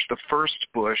 Bush, the first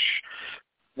Bush,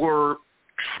 were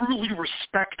truly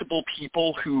respectable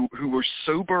people who were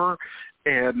sober,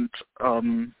 and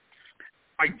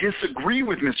I disagree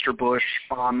with Mr. Bush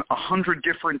on 100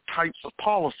 different types of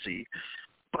policy,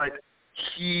 but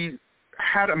he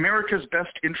had America's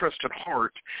best interest at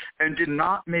heart and did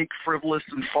not make frivolous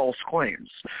and false claims.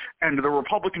 And the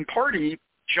Republican Party,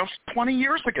 just 20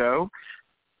 years ago,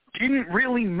 didn't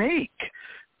really make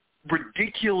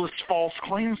ridiculous false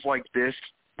claims like this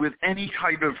with any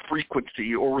kind of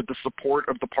frequency or with the support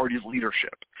of the party's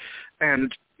leadership.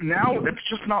 And now it's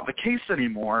just not the case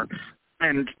anymore.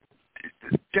 And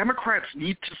Democrats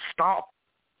need to stop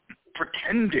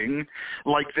pretending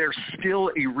like they're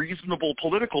still a reasonable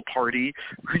political party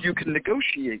who you can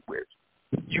negotiate with.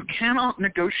 You cannot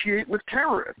negotiate with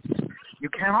terrorists. You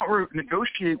cannot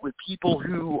negotiate with people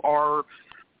who are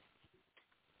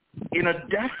in a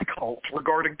death cult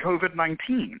regarding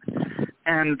COVID-19.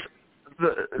 And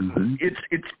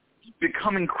it's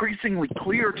become increasingly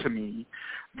clear to me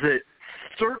that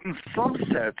certain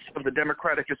subsets of the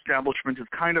Democratic establishment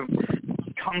have kind of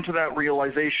come to that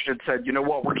realization and said, you know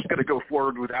what, we're just going to go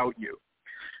forward without you.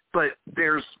 But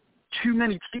there's too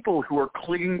many people who are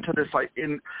clinging to this,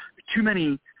 too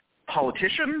many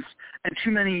politicians and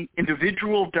too many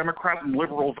individual Democrat and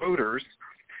liberal voters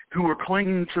who are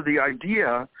clinging to the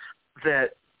idea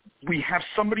that we have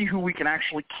somebody who we can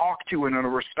actually talk to in a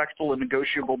respectful and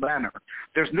negotiable manner.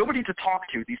 There's nobody to talk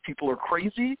to. These people are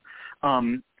crazy.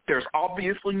 There's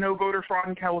obviously no voter fraud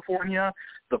in California.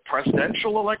 The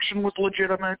presidential election was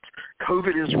legitimate.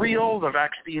 COVID is real. The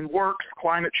vaccine works.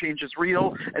 Climate change is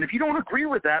real. And if you don't agree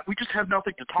with that, we just have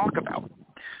nothing to talk about.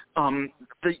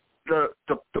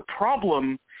 The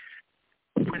problem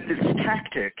with this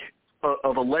tactic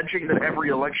of alleging that every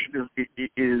election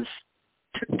is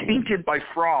tainted by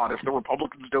fraud if the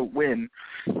Republicans don't win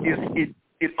is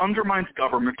it undermines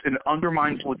government and it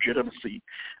undermines legitimacy.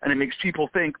 And it makes people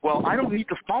think, well, I don't need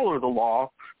to follow the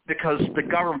law because the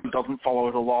government doesn't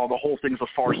follow the law. The whole thing's a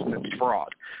farce and it's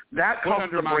fraud. That causes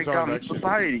a breakdown in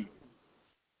society.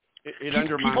 It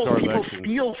undermines our elections. People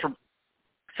steal from...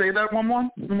 Say that one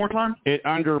more time? It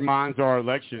undermines our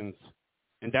elections,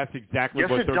 and that's exactly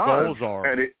what their goals are.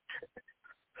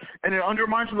 And it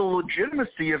undermines the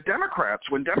legitimacy of Democrats.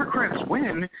 When Democrats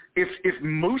win, if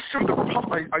most of the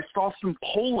Republicans, I saw some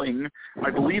polling, I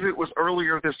believe it was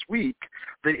earlier this week,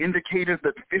 that indicated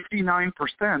that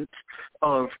 59%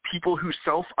 of people who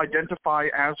self-identify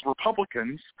as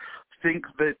Republicans think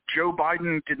that Joe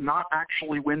Biden did not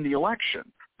actually win the election,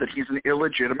 that he's an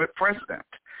illegitimate president.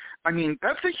 I mean,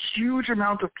 that's a huge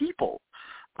amount of people.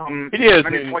 It is.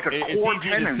 And it's like a core easy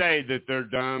tenet. to say that they're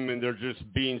dumb and they're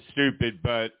just being stupid,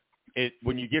 but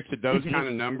when you get to those kind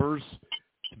of numbers,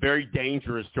 it's very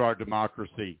dangerous to our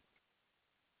democracy.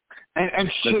 And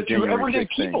to everyday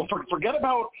people, forget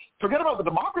about the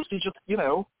democracy. Just,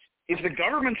 if the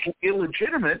government's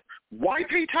illegitimate, why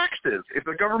pay taxes? If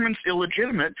the government's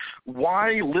illegitimate,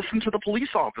 why listen to the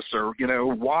police officer?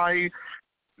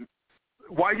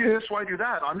 Why do this? Why do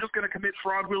that? I'm just going to commit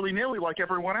fraud willy-nilly like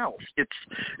everyone else. It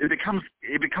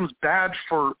becomes bad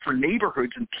for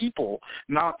neighborhoods and people,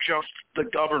 not just the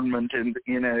government in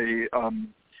a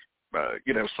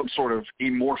some sort of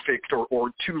amorphic or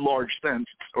too large sense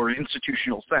or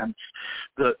institutional sense.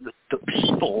 The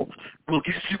people will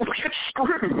get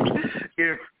screwed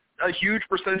if a huge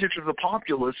percentage of the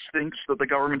populace thinks that the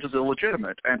government is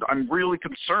illegitimate, and I'm really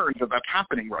concerned that that's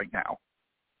happening right now.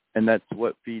 And that's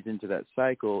what feeds into that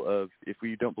cycle of, if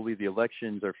we don't believe the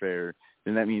elections are fair,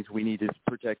 then that means we need to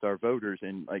protect our voters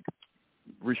and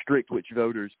restrict which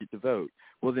voters get to vote.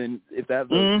 Well, then if that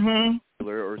vote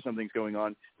or something's going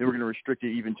on, then we're going to restrict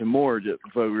it even to more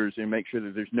voters and make sure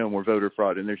that there's no more voter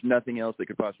fraud and there's nothing else that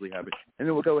could possibly happen. And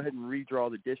then we'll go ahead and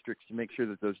redraw the districts to make sure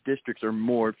that those districts are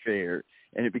more fair.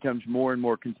 And it becomes more and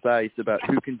more concise about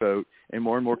who can vote and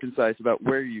more concise about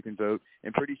where you can vote.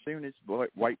 And pretty soon it's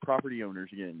white property owners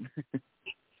again.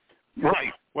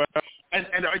 Right. Well, and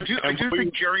I do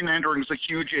think gerrymandering is a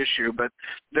huge issue, but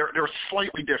they're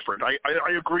slightly different. I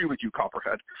agree with you,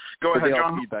 Copperhead. Go ahead, John. They all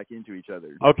John. feed back into each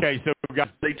other. Okay, so guys,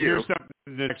 they do. Here's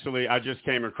something that actually I just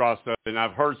came across, and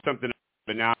I've heard something,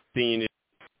 but now I've seen it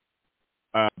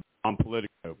on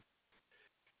Politico.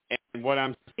 And what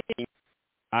I'm seeing,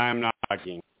 I am not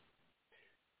liking.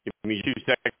 Give me 2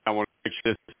 seconds. I want to make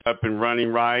sure this is up and running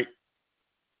right.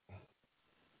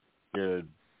 Good.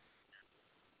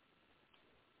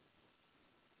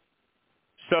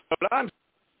 So what I'm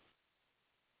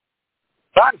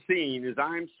seeing is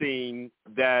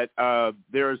that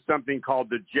there is something called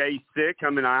the J6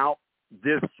 coming out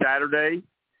this Saturday.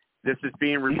 This is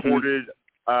being reported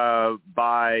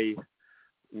by,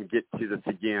 let me get to this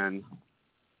again.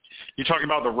 You're talking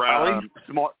about the rally?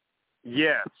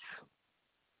 Yes.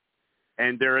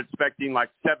 And they're expecting like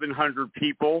 700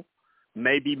 people,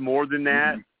 maybe more than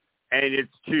that. And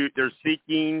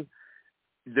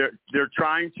they're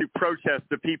trying to protest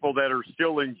the people that are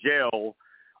still in jail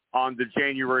on the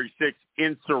January 6th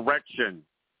insurrection.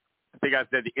 I think I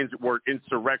said the word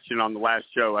insurrection on the last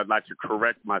show. I'd like to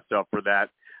correct myself for that.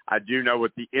 I do know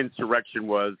what the insurrection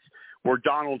was, where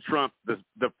Donald Trump,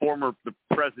 the former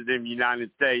president of the United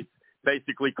States,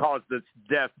 basically caused the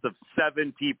deaths of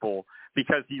 7 people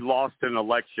because he lost an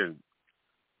election,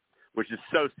 which is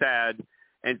so sad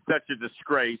and such a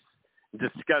disgrace,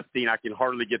 disgusting. I can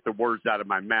hardly get the words out of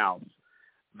my mouth.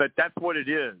 But that's what it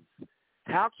is.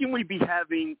 How can we be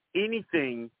having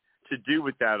anything to do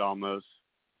with that almost?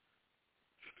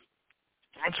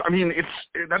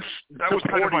 That was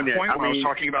kind of my point when I was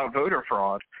talking about voter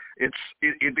fraud.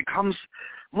 It becomes,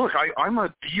 look, I'm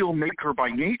a deal maker by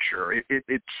nature.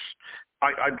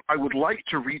 I would like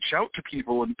to reach out to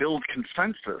people and build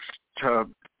consensus, to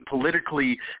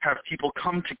politically have people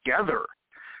come together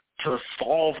to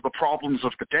solve the problems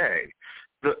of the day.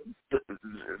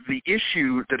 The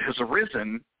issue that has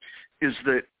arisen is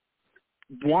that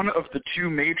one of the 2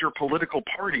 major political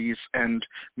parties and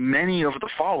many of the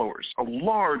followers, a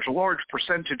large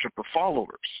percentage of the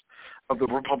followers of the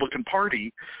Republican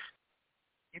Party,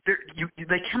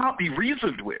 they cannot be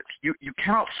reasoned with. You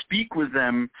cannot speak with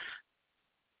them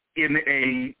in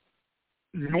a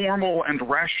normal and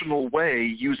rational way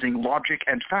using logic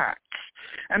and facts.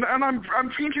 And I'm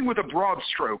painting with a broad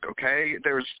stroke, okay?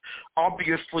 There's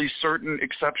obviously certain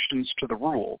exceptions to the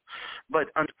rule. But,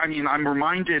 I'm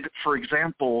reminded, for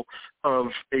example, of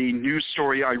a news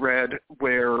story I read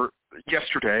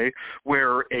yesterday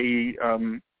where a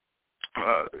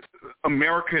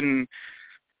American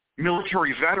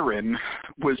military veteran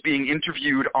was being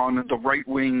interviewed on the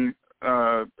right-wing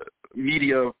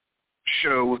media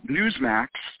show Newsmax,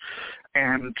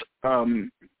 and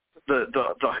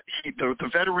the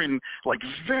veteran, like,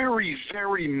 very,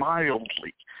 very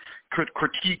mildly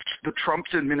critiqued the Trump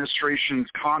administration's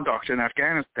conduct in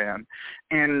Afghanistan,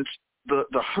 and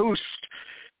the host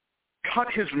cut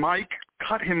his mic,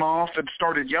 cut him off, and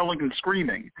started yelling and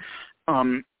screaming.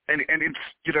 And it's,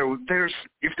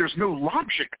 if there's no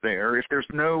logic there, if there's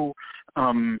no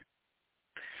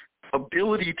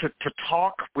ability to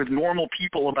talk with normal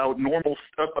people about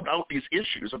these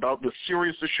issues, about the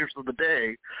serious issues of the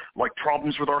day, like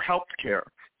problems with our health care,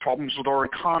 problems with our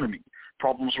economy,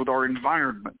 problems with our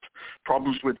environment,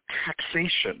 problems with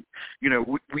taxation.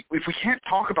 If we can't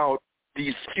talk about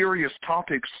these serious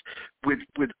topics with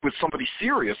somebody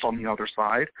serious on the other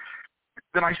side,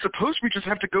 then I suppose we just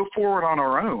have to go forward on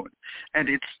our own. And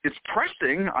it's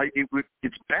pressing.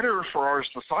 It's better for our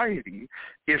society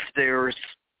if there's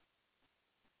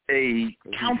a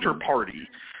counterparty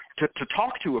to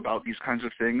talk to about these kinds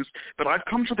of things. But I've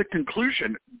come to the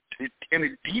conclusion, and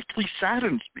it deeply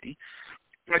saddens me,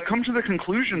 I've come to the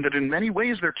conclusion that in many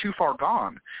ways they're too far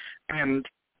gone, and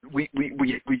we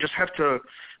just have to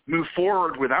move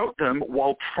forward without them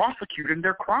while prosecuting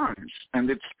their crimes. And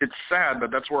it's sad,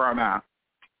 but that's where I'm at.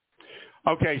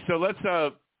 Okay, so let's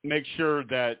make sure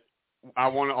that I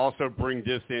want to also bring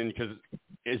this in, because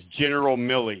it's General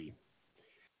Milley.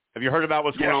 Have you heard about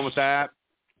what's going on with that?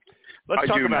 Let's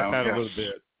talk about that a little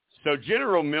bit. So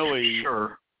General Milley,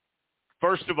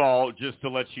 first of all, just to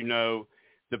let you know,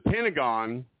 the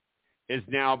Pentagon is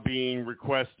now being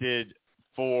requested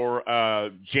for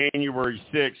January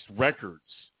 6th records.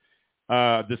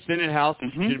 The Senate House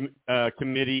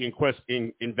Committee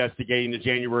investigating the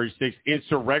January 6th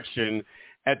insurrection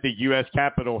at the U.S.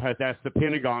 Capitol has asked the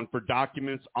Pentagon for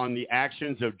documents on the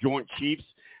actions of Joint Chiefs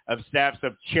of Staffs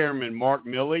of Chairman Mark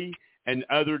Milley and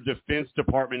other Defense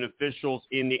Department officials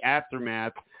in the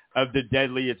aftermath of the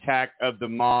deadly attack of the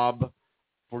mob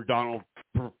for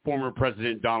former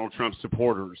President Donald Trump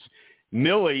supporters.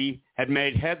 Milley had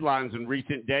made headlines in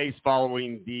recent days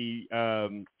following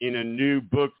in a new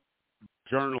book,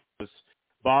 journalists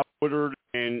Bob Woodward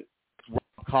and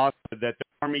Rob Costa, that the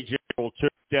Army General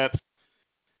took steps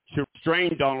to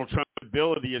restrain Donald Trump's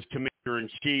ability as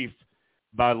Commander-in-Chief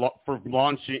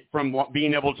from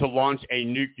being able to launch a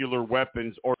nuclear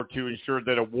weapons, or to ensure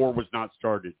that a war was not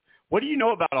started. What do you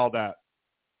know about all that?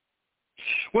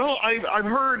 Well, I've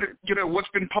heard, what's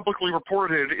been publicly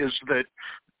reported is that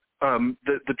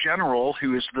the general,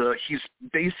 he's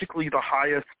basically the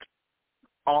highest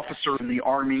officer in the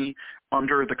Army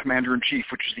under the Commander-in-Chief,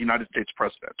 which is the United States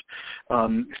President.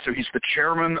 So he's the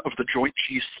chairman of the Joint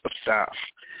Chiefs of Staff.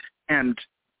 And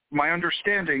my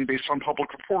understanding, based on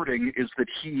public reporting, is that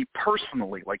he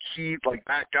personally, like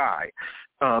that guy,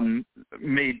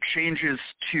 made changes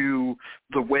to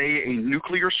the way a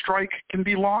nuclear strike can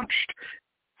be launched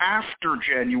after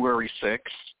January 6th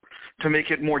to make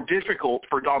it more difficult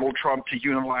for Donald Trump to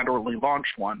unilaterally launch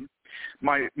one.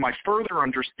 My further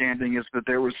understanding is that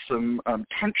there was some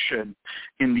tension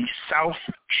in the South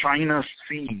China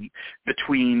Sea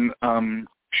between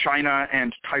China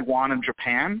and Taiwan and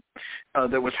Japan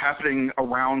that was happening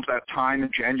around that time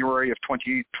in January of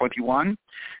 2021.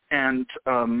 And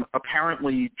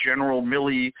apparently General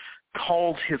Milley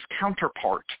called his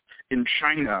counterpart in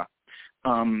China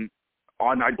on,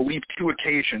 I believe, 2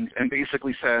 occasions and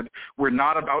basically said, we're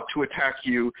not about to attack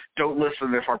you. Don't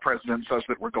listen if our president says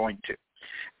that we're going to.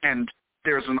 And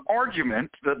there's an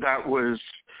argument that that was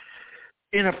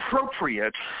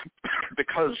inappropriate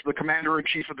because the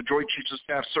commander-in-chief of the Joint Chiefs of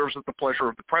Staff serves at the pleasure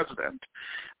of the president.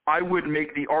 I would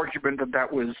make the argument that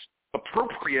that was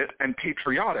appropriate and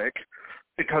patriotic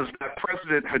because that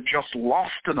president had just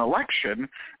lost an election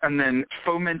and then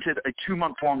fomented a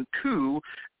 2-month-long coup,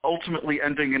 ultimately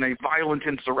ending in a violent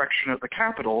insurrection at the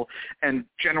Capitol, and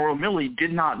General Milley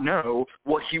did not know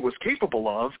what he was capable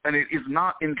of, and it is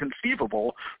not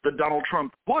inconceivable that Donald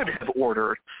Trump would have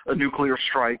ordered a nuclear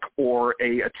strike or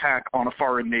a attack on a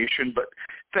foreign nation, but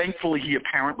thankfully he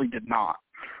apparently did not.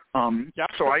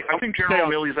 So I think General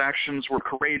Milley's actions were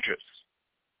courageous.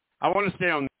 I want to stay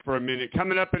on that for a minute.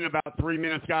 Coming up in about 3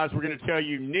 minutes, guys, we're going to tell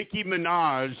you Nicki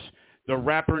Minaj, the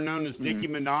rapper known as Nicki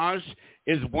Minaj,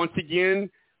 is once again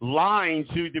lying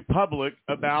to the public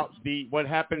about what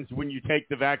happens when you take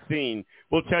the vaccine.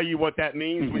 We'll tell you what that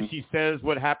means when she says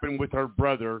what happened with her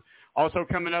brother. Also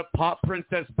coming up, pop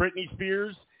princess Britney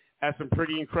Spears has some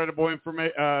pretty incredible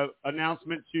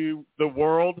announcement to the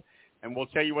world, and we'll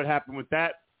tell you what happened with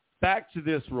that. Back to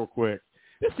this real quick.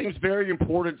 This seems very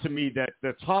important to me that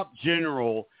the top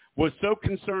general was so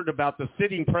concerned about the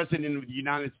sitting president of the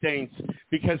United States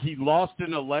because he lost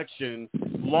an election,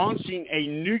 launching a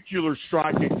nuclear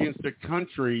strike against a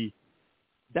country.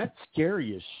 That's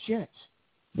scary as shit.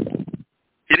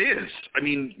 It is. I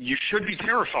mean, you should be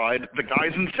terrified. The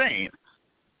guy's insane.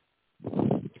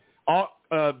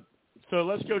 So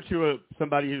let's go to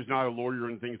somebody who's not a lawyer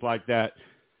and things like that.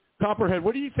 Copperhead,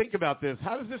 what do you think about this?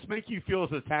 How does this make you feel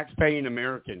as a tax-paying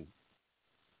American?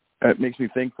 It makes me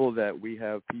thankful that we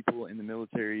have people in the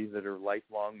military that are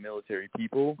lifelong military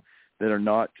people that are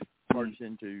not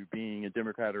partisan to being a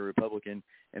Democrat or Republican,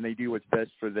 and they do what's best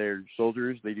for their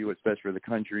soldiers. They do what's best for the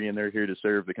country, and they're here to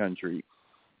serve the country.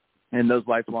 And those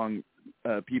lifelong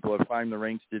people have climbed the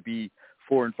ranks to be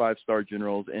 4- and 5-star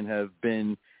generals and have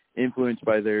been influenced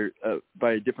by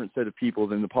by a different set of people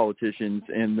than the politicians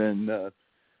and then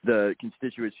the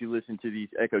constituents who listen to these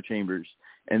echo chambers,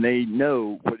 and they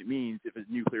know what it means if a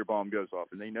nuclear bomb goes off,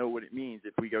 and they know what it means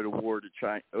if we go to war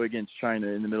against China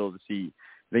in the middle of the sea.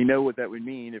 They know what that would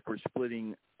mean if we're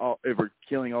if we're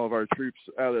killing all of our troops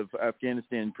out of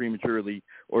Afghanistan prematurely,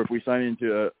 or if we sign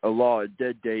into a law, a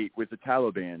dead date with the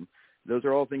Taliban. Those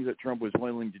are all things that Trump was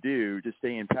willing to do to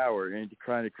stay in power and to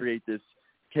try to create this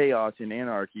chaos and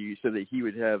anarchy so that he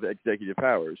would have executive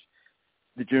powers.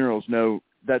 The generals know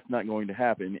that's not going to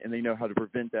happen, and they know how to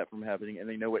prevent that from happening, and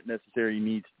they know what necessary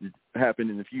needs to happen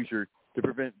in the future to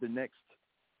prevent the next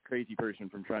crazy person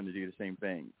from trying to do the same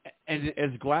thing. And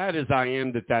as glad as I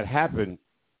am that happened,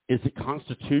 is it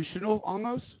constitutional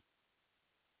almost?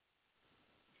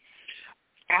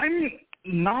 I'm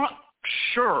not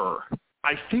sure.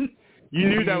 I think you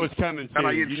knew that was coming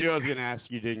too. You knew I was going to ask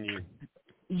you, didn't you?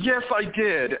 Yes, I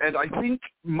did, and I think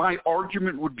my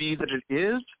argument would be that it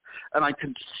is, and I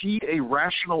can see a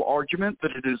rational argument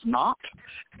that it is not,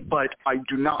 but I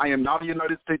am not a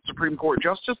United States Supreme Court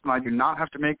justice, and I do not have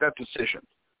to make that decision.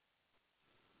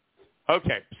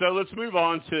 Okay, so let's move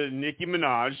on to Nicki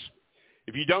Minaj.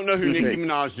 If you don't know who Nicki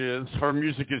Minaj is, her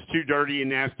music is too dirty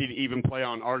and nasty to even play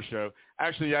on our show.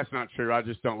 Actually, that's not true. I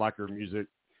just don't like her music.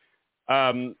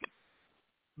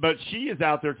 But she is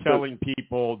out there telling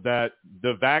people that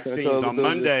the vaccines on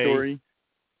Monday.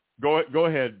 Go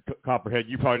ahead, Copperhead.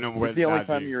 You probably know more than I do. It's the only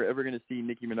time you're ever going to see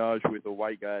Nicki Minaj with a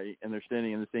white guy, and they're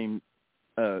standing in the same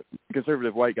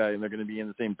conservative white guy, and they're going to be in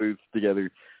the same booth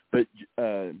together. But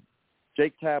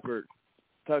Jake Tucker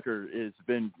has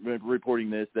been reporting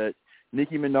this, that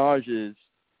Nicki Minaj's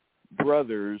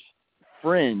brother's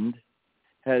friend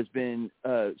has been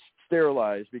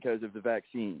sterilized because of the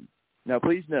vaccine. Now,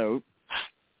 please note,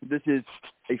 this is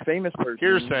a famous person.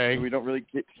 Hearsay. We don't really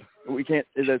we can't.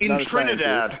 That's in not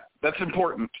Trinidad. That's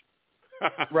important.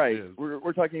 Right.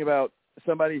 We're talking about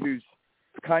somebody who's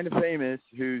kind of famous,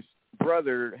 whose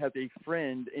brother has a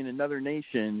friend in another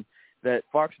nation that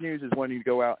Fox News is wanting to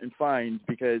go out and find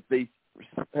because they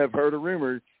have heard a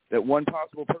rumor that one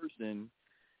possible person.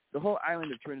 The whole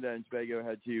island of Trinidad and Tobago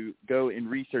had to go and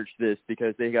research this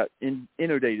because they got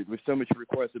inundated with so much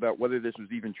requests about whether this was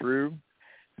even true.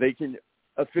 They can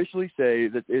officially say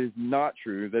that it is not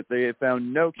true, that they have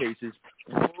found no cases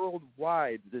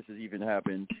worldwide that this has even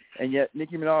happened, and yet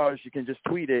Nicki Minaj can just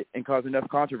tweet it and cause enough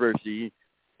controversy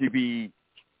to be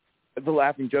the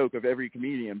laughing joke of every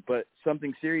comedian, but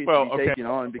something serious Well, to be taken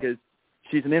on because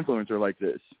she's an influencer like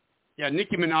this. Yeah,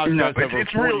 Nicki Minaj does have over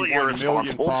 41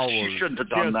 million followers. She shouldn't have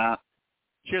done that.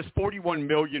 She has 41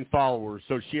 million followers,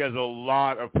 so she has a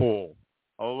lot of pull.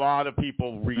 A lot of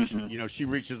people reach. You know, she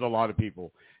reaches a lot of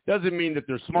people. Doesn't mean that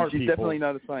they're smart she's people. Definitely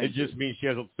not a scientist. It just means she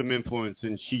has some influence,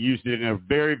 and she used it in a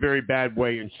very, very bad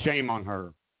way. And shame on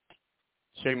her.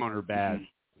 Shame on her, bad.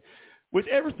 With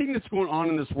everything that's going on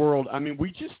in this world, I mean,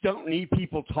 we just don't need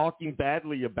people talking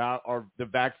badly about the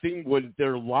vaccine when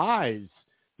they're lies.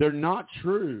 They're not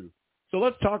true. So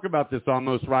let's talk about this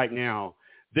almost right now.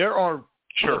 There are,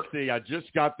 let's see, I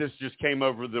just got this, just came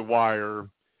over the wire,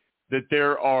 that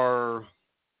there are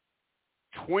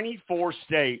 24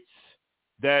 states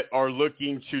that are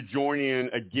looking to join in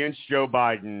against Joe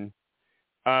Biden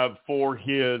for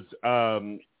his,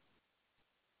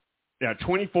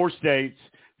 24 states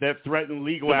that threaten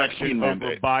legal action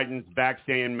over Biden's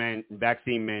vaccine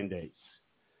mandates.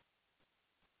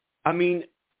 I mean,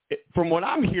 from what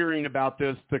I'm hearing about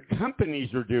this, the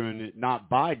companies are doing it, not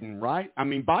Biden, right? I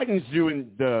mean, Biden's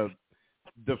doing the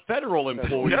federal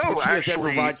employees. No,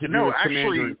 actually,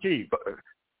 Commander-in-Chief.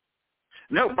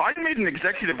 No, Biden made an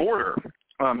executive order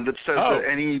that says that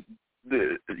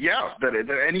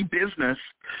any business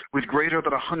with greater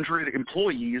than 100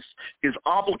 employees is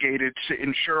obligated to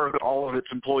ensure that all of its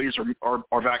employees are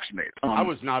vaccinated. I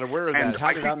was not aware of that.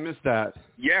 How did I miss that?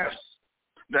 Yes.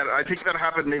 I think that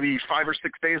happened maybe 5 or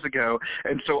 6 days ago.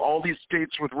 And so all these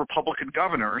states with Republican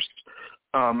governors,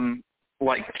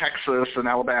 like Texas and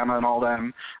Alabama and all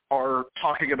them, are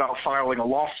talking about filing a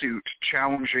lawsuit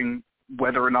challenging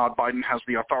whether or not Biden has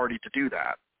the authority to do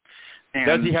that. And,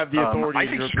 does he have the authority? I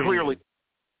think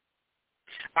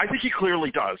he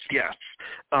clearly does, yes.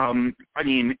 I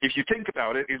mean, if you think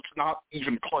about it, it's not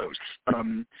even close.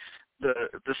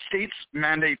 The states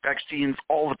mandate vaccines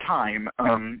all the time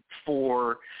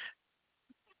for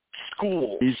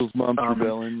schools. Measles, mumps,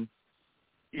 rubella.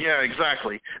 Yeah,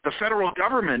 exactly. The federal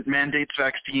government mandates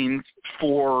vaccines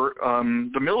for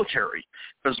the military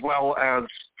as well as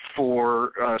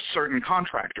for certain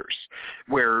contractors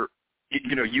where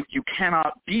you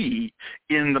cannot be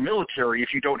in the military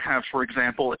if you don't have, for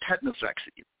example, a tetanus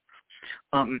vaccine.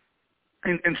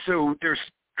 And so there's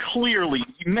clearly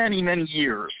many, many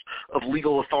years of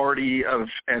legal authority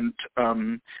and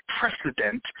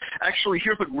precedent. Actually,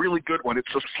 here's a really good one.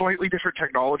 It's a slightly different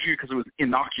technology because it was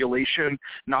inoculation,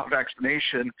 not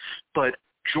vaccination. But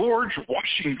George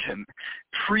Washington,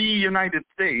 pre-United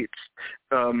States,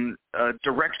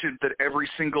 directed that every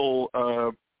single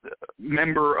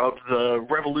member of the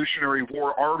Revolutionary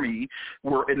War Army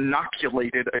were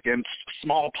inoculated against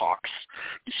smallpox.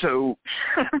 So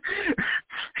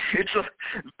it's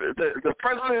the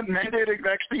president mandating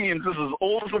vaccines is as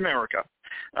old as America.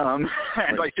 And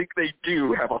I think they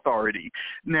do have authority.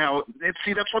 Now,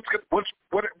 see, that's what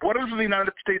is the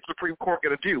United States Supreme Court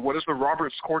going to do? What is the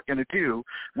Roberts Court going to do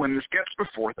when this gets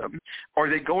before them? Are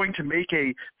they going to make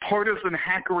a partisan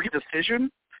hackery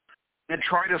decision and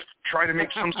try to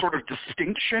make some sort of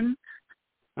distinction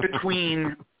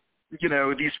between,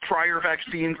 these prior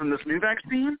vaccines and this new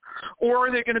vaccine? Or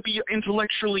are they going to be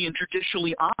intellectually and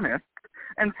judicially honest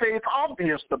and say it's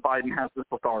obvious that Biden has this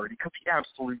authority because he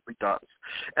absolutely does?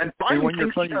 And Biden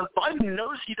thinks he does. Biden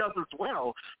knows he does as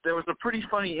well. There was a pretty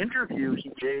funny interview he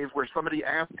gave where somebody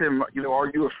asked him,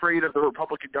 are you afraid of the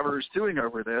Republican governors suing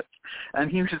over this?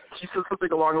 And he said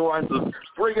something along the lines of,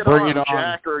 bring it on,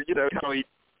 Jack, or, how he...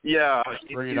 Yeah,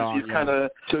 he's kind of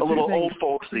a little old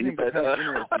folksy. But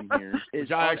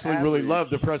which I actually really love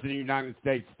the President of the United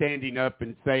States standing up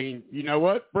and saying, you know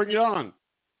what, bring it on.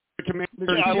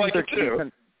 I like it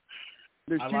too.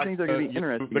 There's two things that are going to be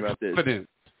interesting about this.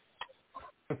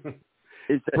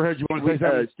 Fred, you want to say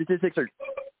something? Statistics are...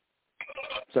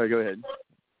 Sorry, go ahead.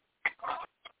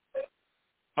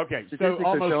 Okay, so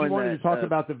almost you wanted to talk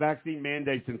about the vaccine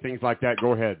mandates and things like that.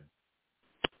 Go ahead.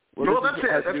 Well, that's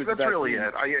it. That's really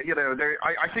it. I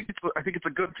think it's a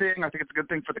good thing. I think it's a good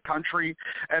thing for the country,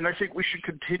 and I think we should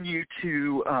continue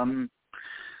to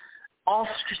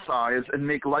ostracize and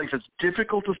make life as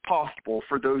difficult as possible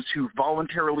for those who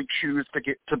voluntarily choose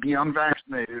to be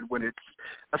unvaccinated when it's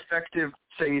effective,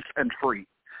 safe, and free.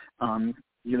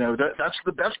 That's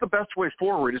the best way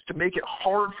forward is to make it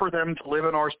hard for them to live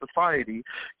in our society.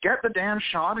 Get the damn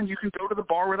shot, and you can go to the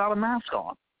bar without a mask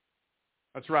on.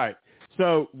 That's right.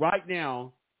 So right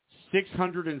now,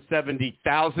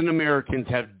 670,000 Americans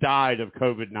have died of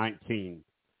COVID-19.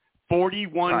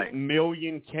 41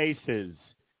 million cases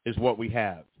is what we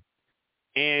have.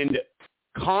 And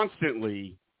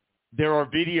constantly there are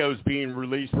videos being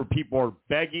released where people are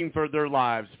begging for their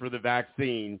lives for the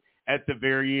vaccine, at the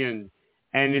very end,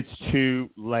 and it's too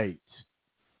late.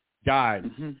 Guys,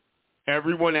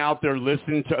 everyone out there,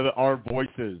 listen to our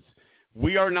voices.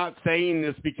 We are not saying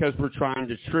this because we're trying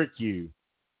to trick you.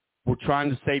 We're trying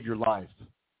to save your life.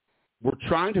 We're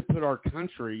trying to put our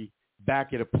country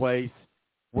back at a place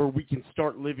where we can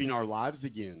start living our lives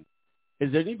again.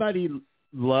 Does anybody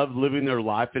love living their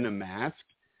life in a mask?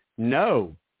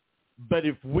 No. But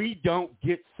if we don't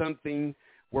get something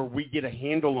where we get a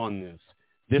handle on this,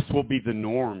 this will be the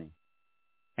norm.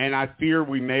 And I fear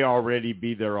we may already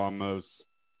be there almost.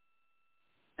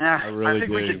 I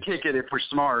think we could kick it if we're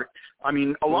smart. I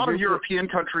mean, a lot of European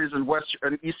countries and West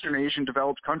and Eastern Asian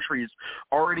developed countries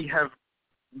already have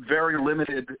very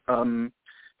limited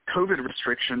COVID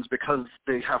restrictions because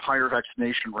they have higher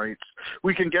vaccination rates.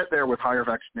 We can get there with higher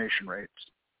vaccination rates.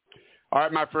 All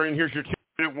right, my friend, here's your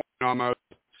 2-minute warning almost.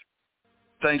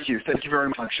 Thank you. Thank you very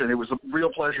much. And it was a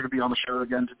real pleasure to be on the show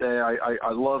again today.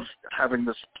 I love having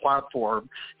this platform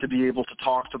to be able to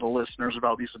talk to the listeners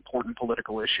about these important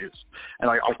political issues.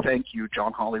 And I thank you,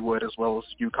 John Hollywood, as well as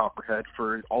you, Copperhead,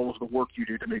 for all of the work you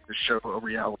do to make this show a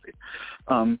reality.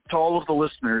 To all of the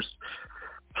listeners,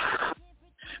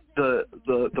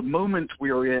 the moment we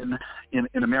are in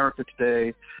America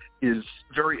today is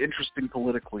very interesting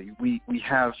politically. We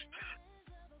have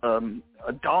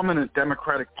a dominant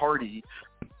Democratic Party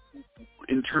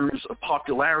in terms of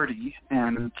popularity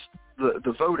and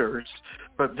the voters,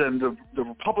 but then the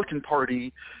Republican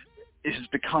Party has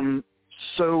become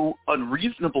so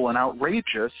unreasonable and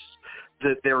outrageous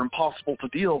that they're impossible to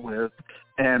deal with.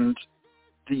 And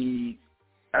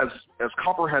as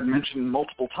Copperhead mentioned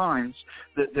multiple times,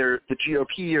 that the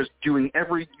GOP is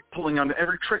pulling on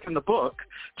every trick in the book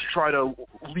to try to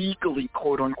legally,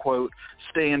 quote unquote,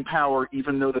 stay in power,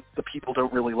 even though the people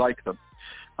don't really like them.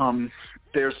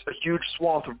 There's a huge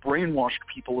swath of brainwashed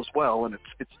people as well, and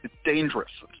it's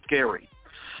dangerous. It's scary.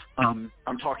 I'm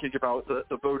talking about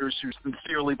the voters who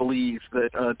sincerely believe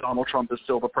that Donald Trump is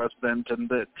still the president and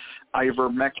that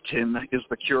ivermectin is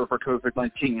the cure for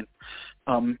COVID-19.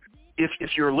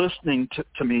 If you're listening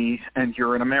to me and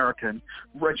you're an American,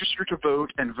 register to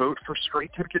vote and vote for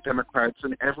straight-ticket Democrats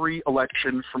in every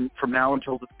election from now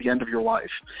until the end of your life.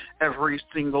 Every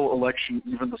single election,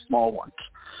 even the small ones.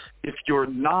 If you're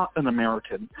not an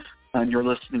American and you're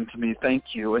listening to me, thank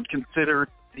you, and consider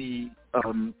the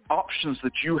options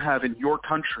that you have in your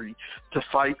country to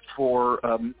fight for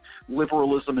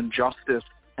liberalism and justice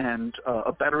and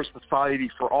a better society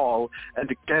for all,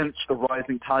 and against the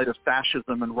rising tide of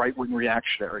fascism and right-wing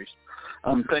reactionaries.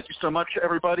 Thank you so much,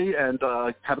 everybody, and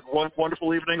have a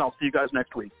wonderful evening. I'll see you guys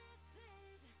next week.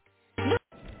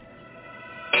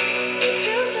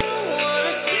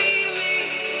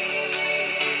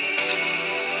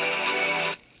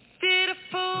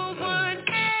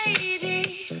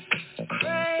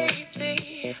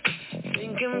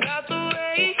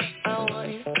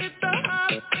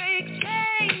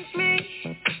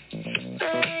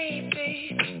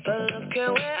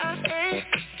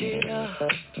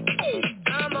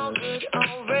 I'm all good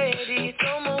already,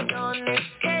 so moved on and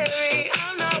scary.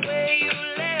 I'm not where you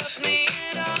left me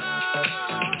at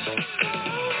all.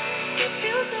 If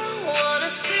you don't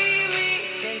wanna see me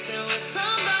dancing with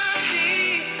somebody,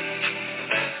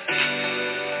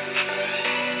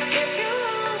 if you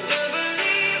wanna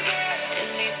believe that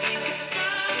anything can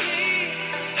stop me,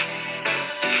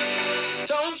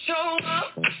 don't show up,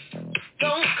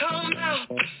 don't come out.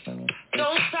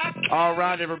 All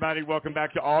right, everybody, welcome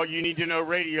back to All You Need to Know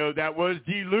Radio. That was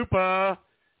DeLupa.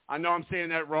 I know I'm saying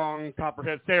that wrong,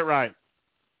 Copperhead. Say it right.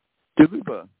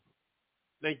 DeLupa.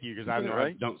 Thank you, because I know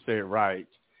I don't say it right.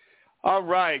 All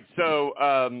right,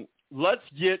 so let's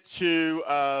get to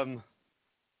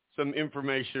some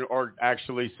information, or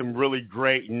actually some really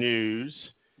great news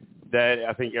that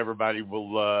I think everybody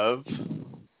will love.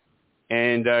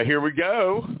 And here we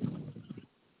go.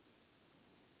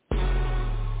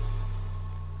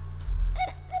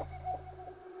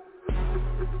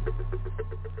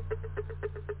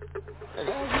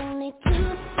 There's only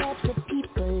two types of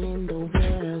people in the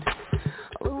world.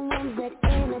 The ones that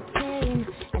entertain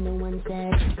and the ones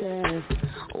that serve.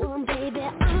 Well, baby,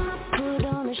 I'm a put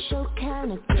on a show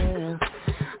kind of girl.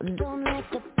 Don't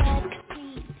like the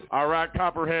backseat. All right,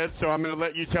 Copperhead, so I'm going to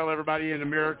let you tell everybody in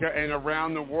America and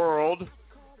around the world.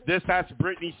 That's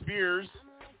Britney Spears.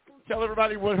 Tell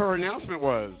everybody what her announcement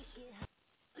was.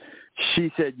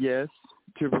 She said yes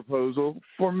to a proposal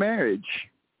for marriage.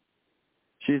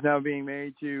 She's now being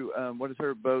married to, what is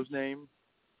her beau's name?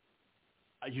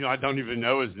 I don't even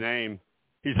know his name.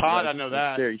 He's hot, I know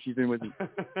that. Scary. She's been with him.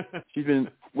 She's been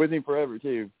with him forever,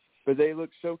 too. But they look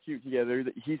so cute together.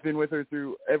 That he's been with her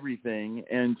through everything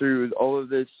and through all of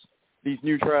these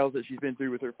new trials that she's been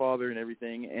through with her father and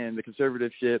everything and the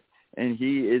conservatorship. And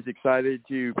he is excited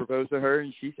to propose to her,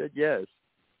 and she said yes.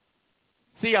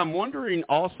 See, I'm wondering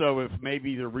also if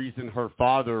maybe the reason her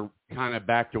father kind of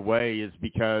backed away is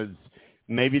because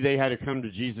maybe they had a come to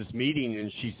Jesus meeting,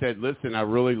 and she said, listen, I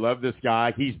really love this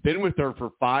guy. He's been with her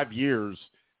for 5 years.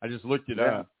 I just looked it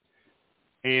up.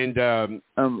 And,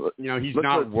 he's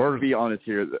not worth... Let's be honest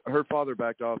here. Her father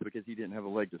backed off because he didn't have a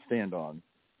leg to stand on.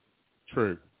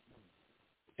 True.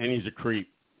 And he's a creep.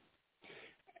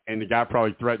 And the guy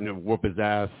probably threatened to whoop his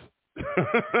ass.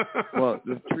 Well,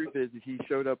 the truth is he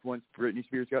showed up once Britney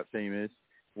Spears got famous.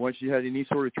 Once she had any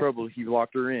sort of trouble, he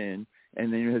locked her in,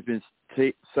 and then has been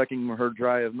sucking her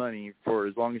dry of money for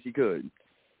as long as he could.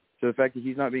 So the fact that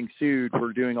he's not being sued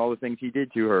for doing all the things he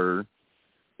did to her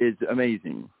is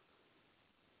amazing.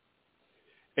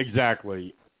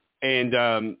 Exactly. And,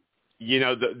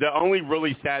 the only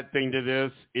really sad thing to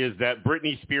this is that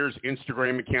Britney Spears'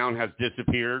 Instagram account has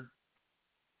disappeared.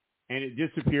 And it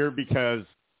disappeared because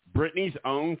Britney's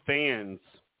own fans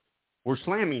were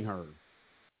slamming her.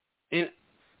 And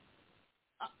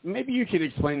maybe you can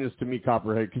explain this to me,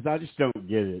 Copperhead, because I just don't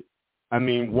get it. I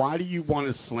mean, why do you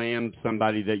want to slam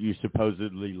somebody that you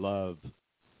supposedly love?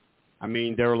 I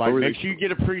mean, they were like, make sure you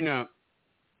get a prenup.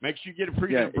 Make sure you get a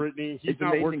prenup, Britney. He's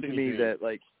not worth anything. It's amazing to me that,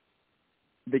 like,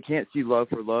 they can't see love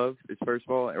for love, is first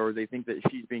of all, or they think that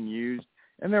she's being used,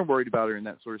 and they're worried about her and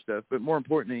that sort of stuff. But more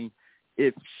importantly,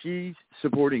 if she's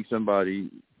supporting somebody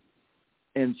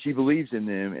and she believes in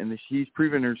them and he's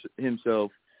proven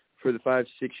himself for the 5-6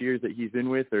 years that he's been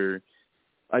with her,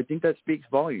 I think that speaks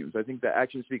volumes. I think the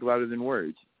actions speak louder than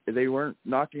words. They weren't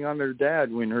knocking on their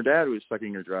dad when her dad was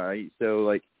sucking her dry. So,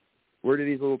 like, where do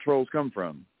these little trolls come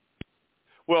from?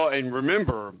 Well, and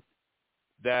remember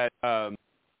that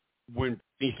when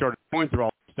he started going through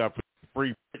all this stuff with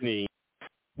Free Britney,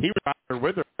 he was out there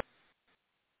with her.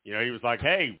 He was like,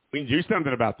 hey, we can do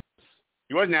something about this.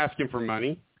 He wasn't asking for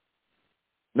money.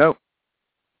 No.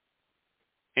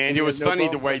 And it was funny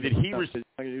the way that he was. Not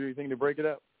going to do anything to break it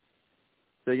up.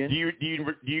 Say again?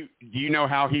 Do you know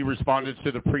how he responded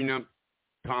to the prenup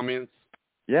comments?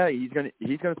 Yeah, he's gonna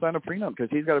sign a prenup because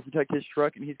he's got to protect his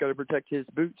truck and he's got to protect his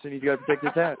boots and he's got to protect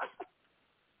his hat.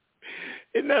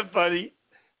 Isn't that funny?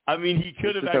 I mean, he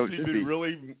could have actually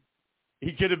been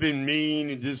he could have been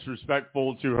mean and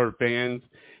disrespectful to her fans,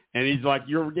 and he's like,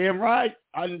 "You're damn right.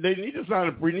 We need to sign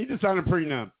a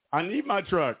prenup. I need my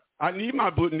truck. I need my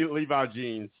blue Levi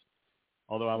jeans."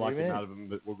 Although I like him out of them,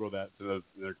 but we'll go to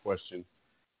another question.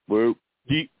 Will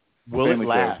it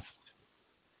last?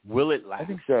 Will it last? I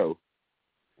think so.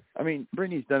 I mean,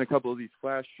 Britney's done a couple of these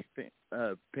flash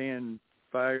pan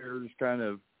fires, kind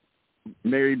of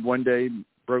married one day,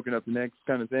 broken up the next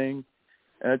kind of thing.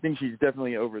 And I think she's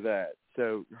definitely over that.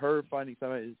 So her finding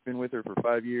somebody that's been with her for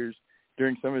 5 years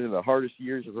during some of the hardest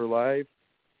years of her life,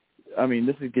 I mean,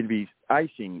 this is going to be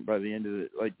icing by the end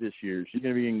of this year. She's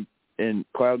going to be in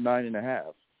cloud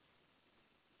 9.5.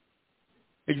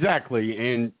 Exactly.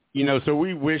 And, so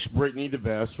we wish Britney the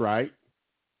best, right?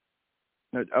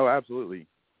 Oh, absolutely.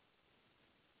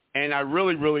 And I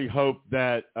really, really hope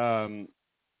that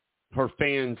her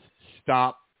fans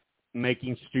stop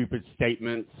making stupid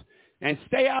statements and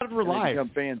stay out of her life.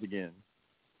 Become fans again.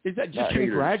 Is that just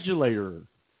congratulate her?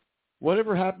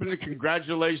 Whatever happened to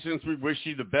congratulations? We wish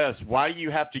you the best. Why do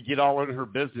you have to get all in her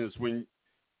business when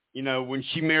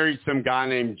she married some guy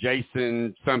named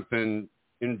Jason something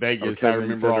in Vegas? I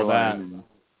remember all that.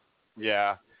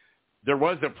 Yeah. There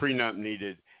was a prenup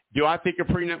needed. Do I think a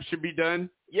prenup should be done?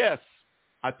 Yes.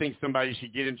 I think somebody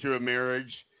should get into a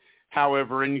marriage.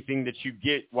 However, anything that you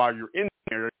get while you're in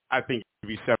the marriage, I think it should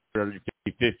be separated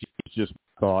 50-50. It's just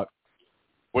my thought.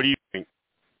 What do you think?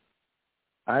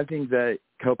 I think that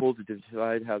couples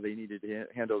decide how they need to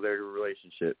handle their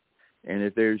relationship. And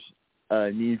if there's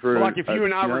a need for like if you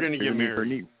and I were going to get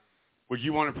married, would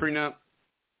you want a prenup?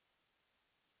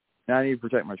 Now I need to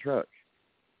protect my truck.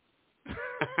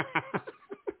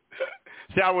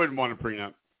 See, I wouldn't want a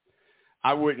prenup.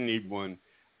 I wouldn't need one.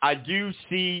 I do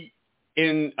see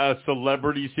in a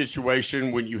celebrity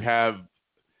situation when you have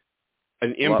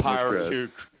an empire to,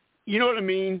 you know what I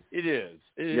mean? It is.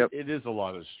 It is a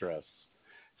lot of stress.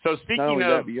 So speaking Not only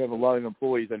of that, but you have a lot of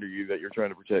employees under you that you're trying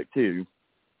to protect too.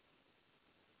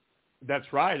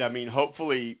 That's right. I mean,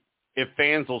 hopefully if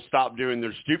fans will stop doing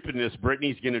their stupidness,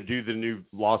 Britney's going to do the new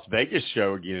Las Vegas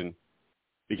show again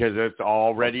because it's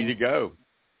all ready to go.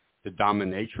 The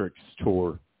Dominatrix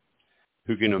tour.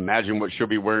 Who can imagine what she'll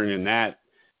be wearing in that?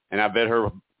 And I bet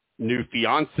her new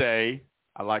fiance,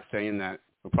 I like saying that,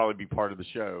 will probably be part of the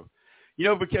show.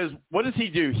 Because what does he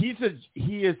do? He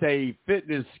is a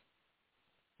fitness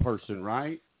person,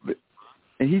 right?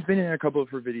 And he's been in a couple of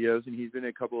her videos, and he's been in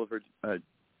a couple of her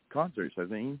concerts, I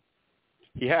think.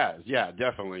 He has, yeah,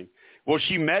 definitely. Well,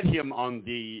 she met him on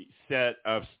the set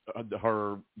of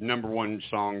her number one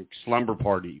song, Slumber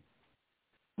Party.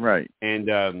 Right. And,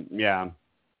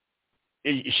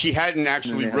 she hadn't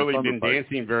actually really been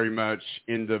dancing very much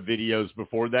in the videos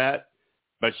before that,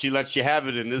 but she lets you have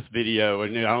it in this video,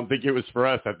 and I don't think it was for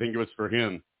us. I think it was for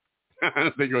him. I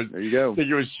think it was, there you go. I think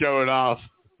it was showing off.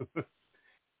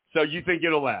 So you think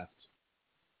it'll last?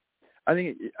 I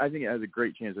think it has a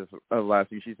great chance of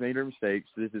lasting. She's made her mistakes.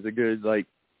 This is a good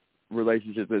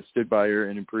relationship that stood by her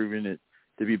and improving it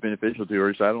to be beneficial to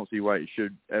her. So I don't see why it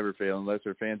should ever fail unless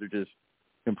her fans are just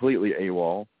completely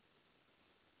AWOL.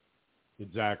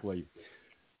 Exactly.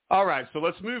 All right, so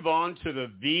let's move on to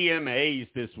the VMAs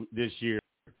this year.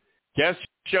 Guess who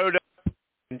showed up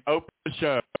and opened the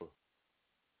show?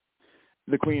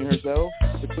 The Queen herself,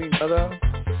 the Queen Mother,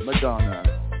 Madonna.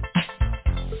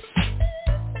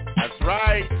 That's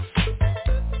right.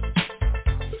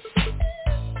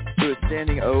 To a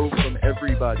standing O from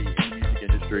everybody in the music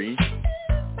industry.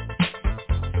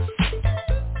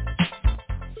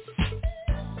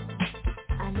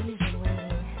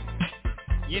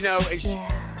 You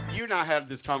and I had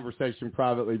this conversation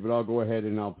privately, but I'll go ahead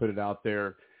and I'll put it out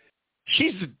there.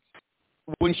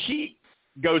 When she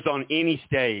goes on any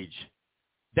stage,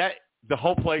 that the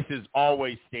whole place is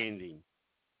always standing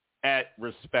at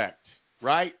respect,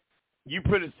 right? You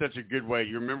put it such a good way.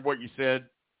 You remember what you said?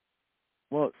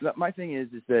 Well, my thing is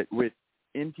that with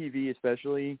MTV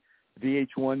especially,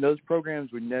 VH1, those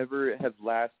programs would never have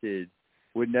lasted,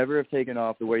 would never have taken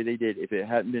off the way they did if it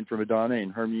hadn't been for Madonna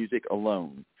and her music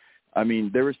alone. I mean,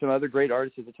 there were some other great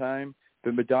artists at the time,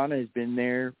 but Madonna has been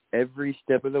there every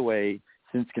step of the way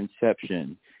since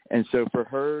conception. And so for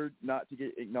her not to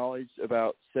get acknowledged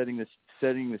about setting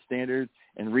the standard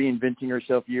and reinventing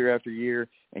herself year after year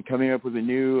and coming up with a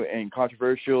new and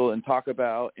controversial and talk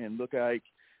about and look like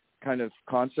kind of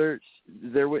concerts,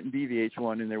 there wouldn't be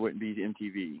VH1 and there wouldn't be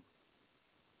MTV.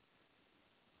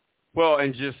 Well,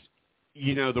 and just,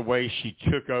 the way she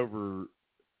took over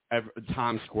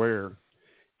Times Square,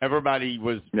 everybody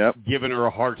was giving her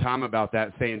a hard time about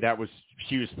that, saying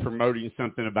she was promoting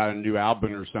something about a new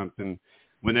album or something,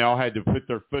 when they all had to put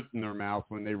their foot in their mouth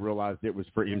when they realized it was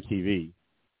for MTV.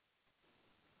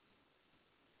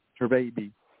 Her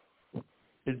baby.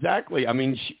 Exactly. I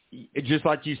mean, just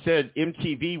like you said,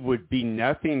 MTV would be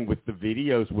nothing with the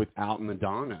videos without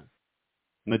Madonna.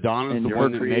 Madonna's the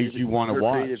one that made you want to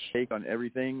watch. Her creative take on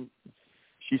everything.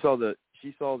 She saw that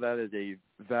as a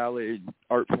valid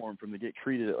art form from the get,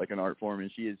 treated it like an art form,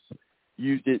 and she has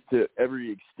used it to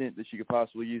every extent that she could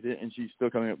possibly use it, and she's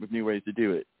still coming up with new ways to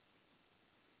do it.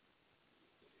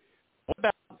 What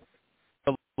about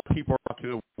the people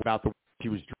talking about the way she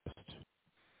was dressed?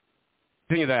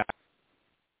 Think of that.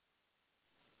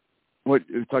 What,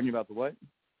 talking about the what?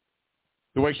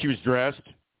 The way she was dressed.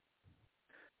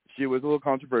 She was a little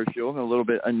controversial and a little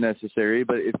bit unnecessary,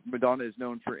 but if Madonna is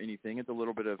known for anything, it's a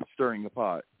little bit of stirring the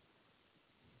pot.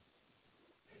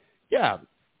 Yeah.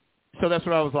 So that's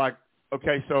what I was like,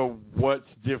 okay, so what's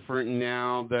different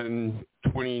now than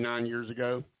 29 years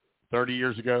ago, 30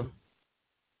 years ago?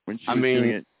 When she was doing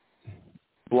it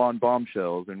blonde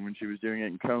bombshells, and when she was doing it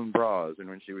in cone bras, and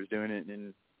when she was doing it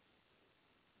in...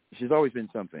 She's always been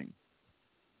something.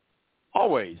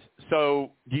 Always.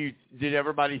 So did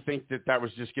everybody think that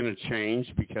was just going to change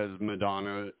because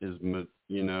Madonna is, and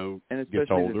especially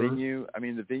gets older? The venue. I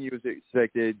mean, the venue was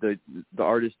expected. The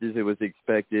artist was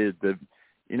expected.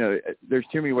 There's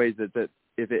too many ways that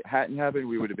if it hadn't happened,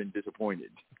 we would have been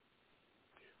disappointed.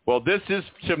 Well, this is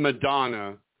to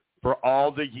Madonna for all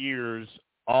the years,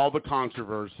 all the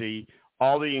controversy,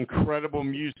 all the incredible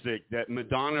music that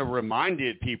Madonna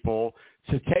reminded people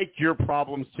to take your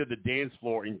problems to the dance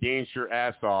floor and dance your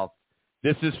ass off.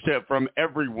 This is from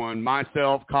everyone,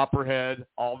 myself, Copperhead,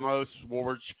 Almost,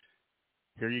 Swartz.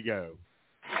 Here you go.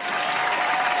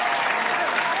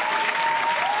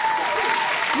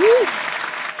 Woo!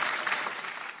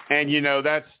 And,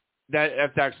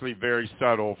 that's actually very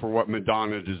subtle for what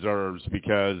Madonna deserves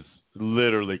because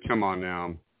literally, come on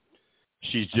now.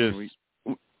 She's just...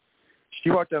 She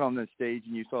walked out on the stage,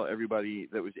 and you saw everybody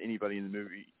that was anybody in the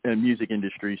movie and music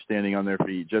industry standing on their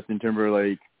feet. Justin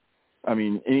Timberlake, I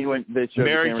mean, anyone that showed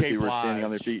Mary the camera J. were Blige. standing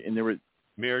on their feet, and there were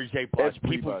Mary J. Blige,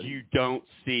 everybody. People you don't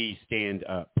see stand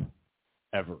up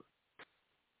ever,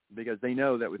 because they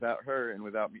know that without her and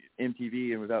without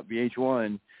MTV and without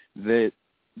VH1, that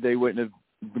they wouldn't have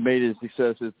made as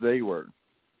success as they were.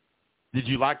 Did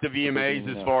you like the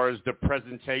VMAs as far as the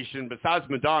presentation? Besides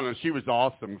Madonna, she was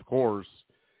awesome, of course.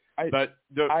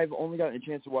 I've only gotten a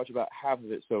chance to watch about half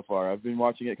of it so far. I've been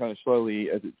watching it kind of slowly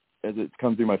as it's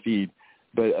come through my feed.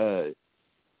 But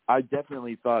I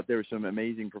definitely thought there were some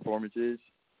amazing performances.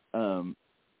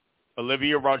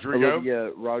 Olivia Rodrigo?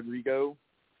 Olivia Rodrigo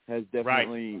has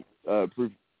definitely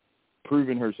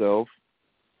proven herself.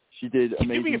 She did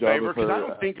amazing. Do me a favor, because I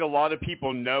don't think a lot of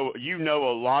people know. You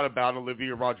know a lot about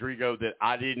Olivia Rodrigo that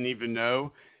I didn't even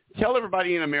know. Tell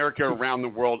everybody in America, around the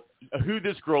world, who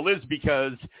this girl is,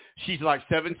 because she's like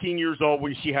 17 years old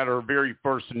when she had her very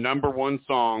first #1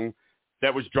 song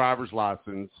that was Driver's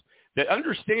License. That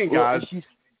understand, guys,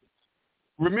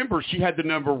 remember she had the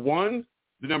 #1,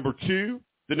 the #2,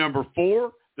 the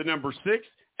 #4, the #6,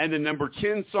 and the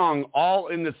 #10 song all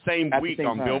in the same week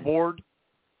on Billboard.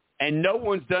 And no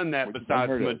one's done that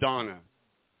besides Madonna,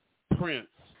 Prince,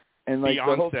 and Beyonce.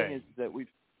 The whole thing is that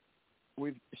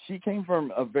she came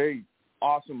from a very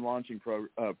awesome launching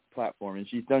platform, and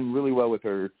she's done really well with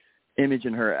her image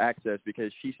and her access,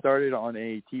 because she started on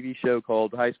a TV show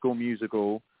called High School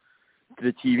Musical,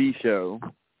 the TV show,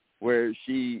 where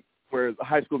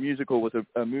High School Musical was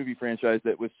a movie franchise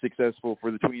that was successful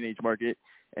for the teenage market,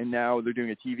 and now they're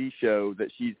doing a TV show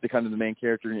that she's the main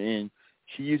character in.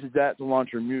 She uses that to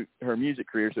launch her music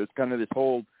career, so it's kind of this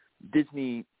whole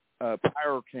Disney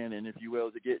power cannon, if you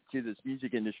will, to get to this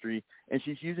music industry. And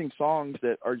she's using songs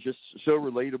that are just so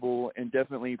relatable and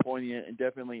definitely poignant and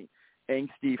definitely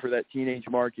angsty for that teenage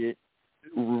market,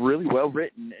 really well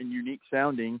written and unique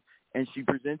sounding. And she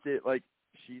presents it like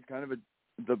she's kind of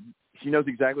she knows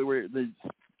exactly where the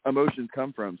emotions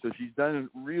come from. So she's done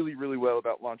really, really well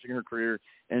about launching her career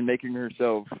and making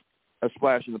herself a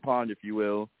splash in the pond, if you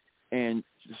will. And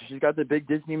she's got the big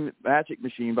Disney magic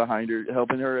machine behind her,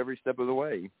 helping her every step of the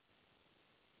way.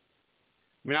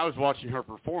 I mean, I was watching her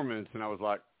performance, and I was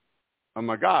like, oh,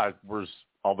 my God, where's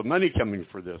all the money coming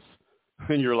for this?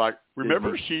 And you're like,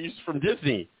 remember, she's from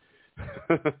Disney.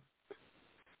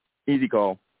 Easy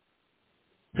call.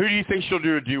 Who do you think she'll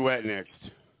do a duet next?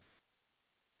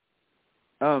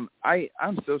 I'm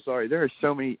so sorry. There are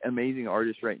so many amazing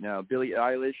artists right now. Billie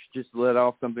Eilish just let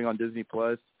off something on Disney+.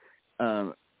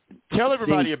 Tell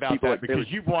everybody about that, because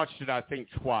you've watched it, I think,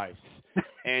 twice.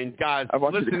 And, guys,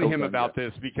 listen to him about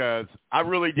this, because I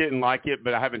really didn't like it,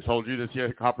 but I haven't told you this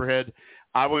yet, Copperhead.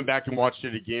 I went back and watched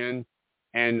it again,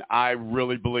 and I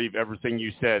really believe everything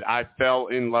you said. I fell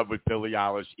in love with Billie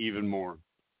Eilish even more.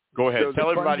 Go ahead. So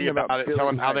tell everybody about it. Billie Tell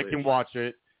them how they Eilish. can watch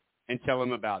it, and tell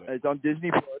them about it. It's on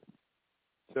Disney+.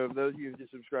 So for those of you who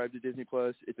just subscribed to Disney+,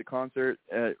 it's a concert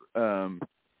at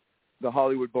the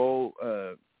Hollywood Bowl.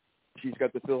 She's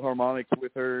got the Philharmonics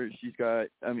with her.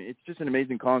 It's just an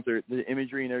amazing concert. The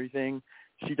imagery and everything.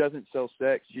 She doesn't sell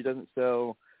sex. She doesn't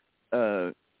sell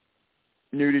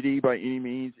nudity by any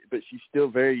means, but she's still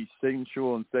very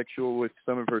sensual and sexual with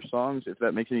some of her songs, if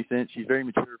that makes any sense. She's very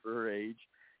mature for her age.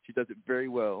 She does it very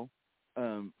well.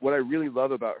 What I really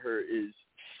love about her is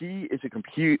she is a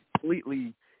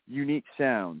completely unique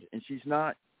sound, and she's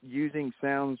not using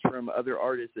sounds from other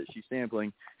artists that she's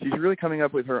sampling. She's really coming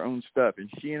up with her own stuff, and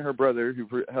she and her brother,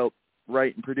 who helped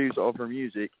write and produce all of her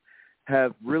music,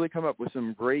 have really come up with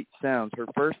some great sounds. Her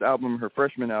first album, her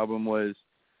freshman album, was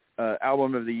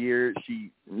album of the year.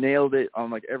 She nailed it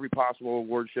on every possible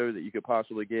award show that you could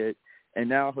possibly get, and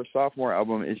now her sophomore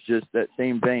album is just that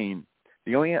same vein.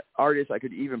 The only artist I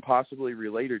could even possibly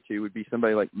relate her to would be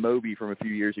somebody like Moby from a few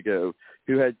years ago,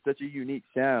 who had such a unique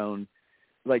sound.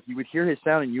 Like, you would hear his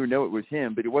sound and you would know it was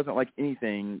him, but it wasn't like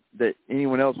anything that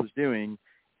anyone else was doing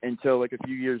until a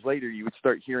few years later you would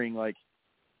start hearing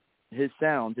his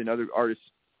sounds and other artists'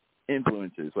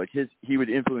 influences. He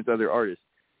would influence other artists.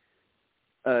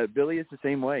 Billie is the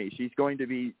same way. You're going to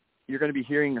be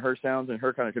hearing her sounds and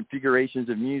her kind of configurations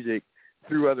of music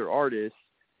through other artists,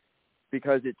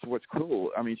 because it's what's cool.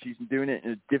 I mean, she's doing it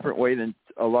in a different way than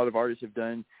a lot of artists have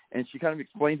done, and she kind of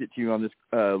explains it to you on this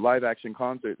live-action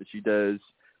concert that she does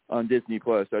on Disney+.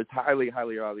 So it's highly,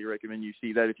 highly, highly recommend you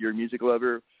see that if you're a music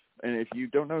lover, and if you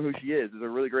don't know who she is, it's a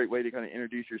really great way to kind of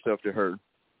introduce yourself to her.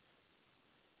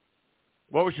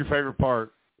 What was your favorite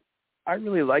part? I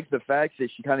really liked the fact that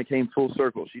she kind of came full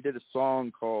circle. She did a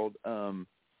song called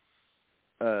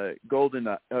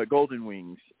Golden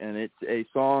Wings, and it's a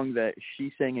song that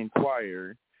she sang in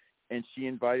choir, and she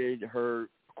invited her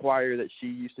choir that she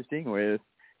used to sing with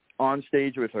on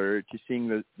stage with her to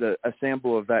sing a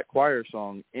sample of that choir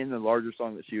song in the larger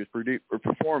song that she was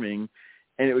performing.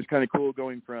 And it was kind of cool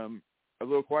going from a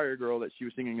little choir girl that she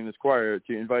was singing in this choir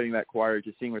to inviting that choir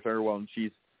to sing with her while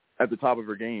she's at the top of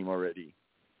her game already.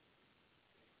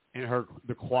 And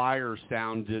the choir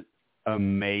sounded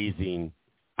amazing.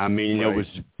 I mean, It was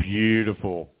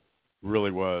beautiful.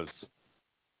 Really was.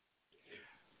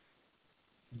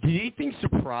 Did anything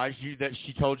surprise you that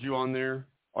she told you on there?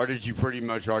 Or did you pretty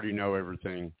much already know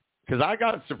everything? Because I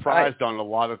got surprised on a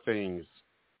lot of things.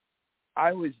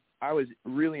 I was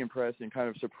really impressed and kind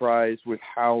of surprised with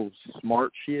how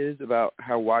smart she is, about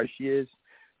how wise she is.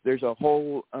 There's a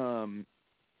whole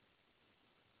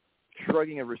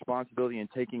shrugging of responsibility and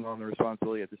taking on the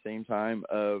responsibility at the same time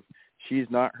of she is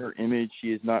not her image,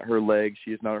 she is not her legs,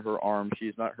 she is not her arms, she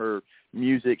is not her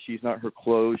music, she's not her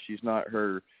clothes, she's not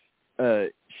her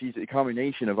she's a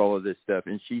combination of all of this stuff,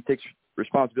 and she takes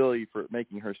responsibility for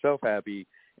making herself happy,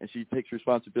 and she takes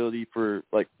responsibility for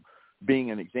like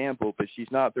being an example, but she's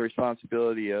not the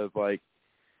responsibility of like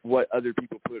what other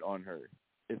people put on her,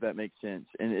 if that makes sense.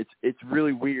 And it's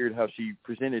really weird how she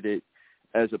presented it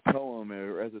as a poem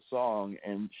or as a song,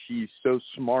 and she's so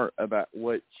smart about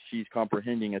what she's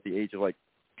comprehending at the age of like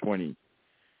 20.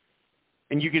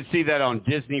 And you can see that on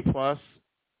Disney Plus.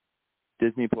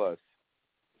 Disney Plus.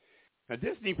 Now,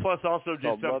 Disney Plus also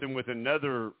did something with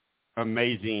another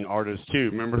amazing artist too.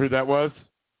 Remember who that was?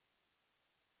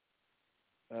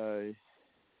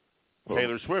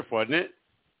 Taylor Swift, wasn't it?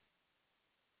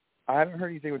 I haven't heard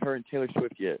anything with her and Taylor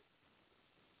Swift yet.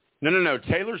 No.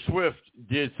 Taylor Swift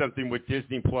did something with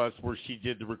Disney Plus where she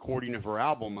did the recording of her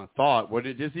album, I thought. Was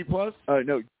it Disney Plus?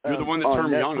 No. You're the one that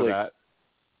turned me on to that.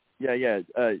 Yeah.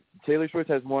 Taylor Swift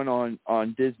has one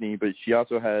on Disney, but she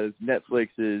also has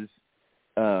Netflix's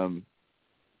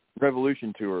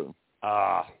Revolution Tour.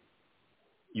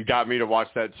 You got me to watch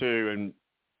that too, and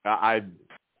I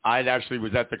actually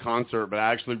was at the concert, but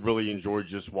I actually really enjoyed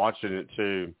just watching it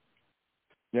too.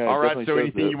 Yeah. All right. So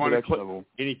anything you want to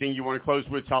close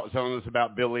with telling us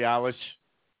about Billie Eilish?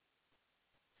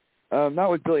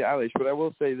 Not with Billie Eilish, but I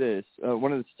will say this: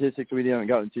 one of the statistics we haven't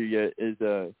gotten to yet is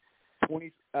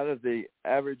 20 out of the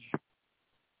average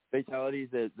fatalities,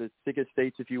 the sickest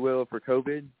states, if you will, for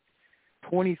COVID.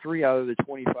 23 out of the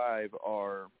 25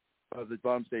 of the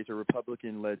bottom states are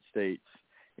Republican-led states.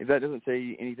 If that doesn't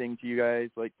say anything to you guys,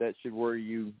 like that should worry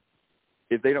you.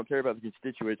 If they don't care about the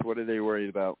constituents, what are they worried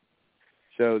about?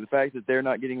 So the fact that they're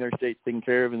not getting their states taken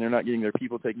care of and they're not getting their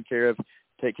people taken care of,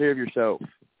 take care of yourself.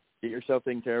 Get yourself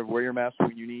taken care of. Wear your mask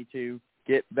when you need to.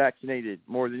 Get vaccinated.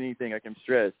 More than anything, I can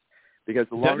stress. Because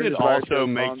the longer the virus goes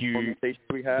on, the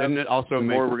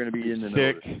more we're going to be in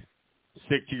the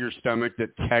sick to your stomach that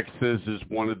Texas is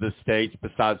one of the states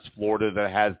besides Florida that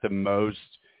has the most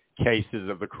cases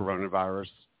of the coronavirus?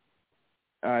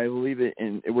 I believe it,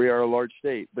 and we are a large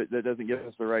state, but that doesn't give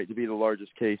us the right to be the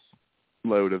largest case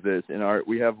load of this. And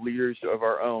we have leaders of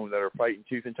our own that are fighting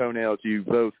tooth and toenail to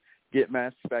both get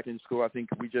masks back in school. I think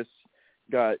we just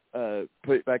got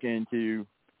put back into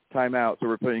timeout, so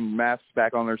we're putting masks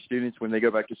back on our students when they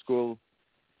go back to school.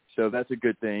 So that's a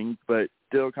good thing, but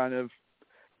still kind of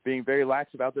being very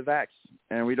lax about the vax,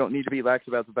 and we don't need to be lax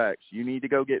about the vax. You need to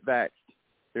go get vaxxed.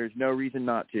 There's no reason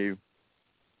not to.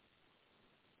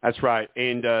 That's right.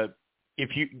 And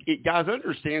guys,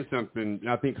 understand something, and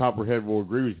I think Copperhead will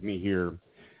agree with me here.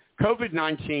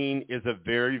 COVID-19 is a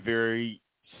very, very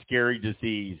scary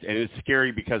disease, and it's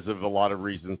scary because of a lot of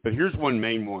reasons. But here's one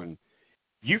main one.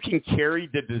 You can carry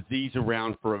the disease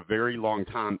around for a very long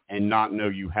time and not know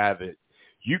you have it.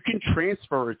 You can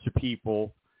transfer it to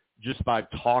people just by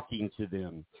talking to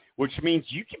them, which means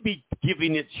you can be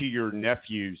giving it to your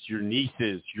nephews, your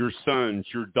nieces, your sons,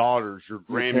 your daughters, your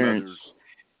grandmothers.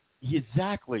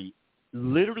 Exactly.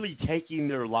 Literally taking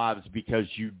their lives because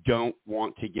you don't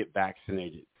want to get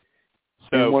vaccinated.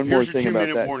 So and one more thing about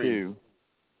that warning. too.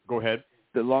 Go ahead.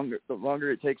 The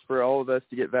longer it takes for all of us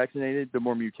to get vaccinated, the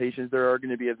more mutations there are going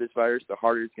to be of this virus, the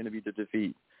harder it's going to be to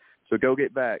defeat. So go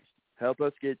get vaxxed. Help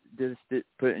us get this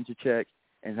put into check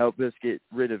and help us get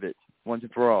rid of it once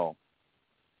and for all.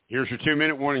 Here's your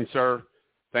 2-minute warning, sir.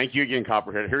 Thank you again,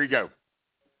 Copperhead. Here you go.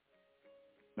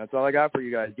 That's all I got for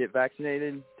you guys. Get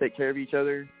vaccinated. Take care of each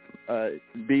other.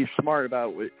 Be smart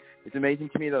about it. It's amazing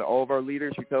to me that all of our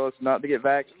leaders who tell us not to get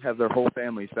vaxxed have their whole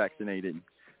families vaccinated.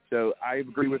 So I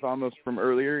agree with Amos from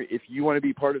earlier. If you want to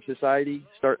be part of society,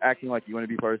 start acting like you want to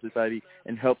be part of society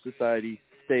and help society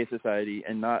stay a society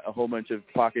and not a whole bunch of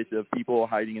pockets of people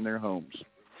hiding in their homes.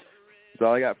 That's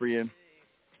all I got for you.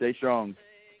 Stay strong.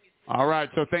 All right.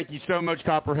 So thank you so much,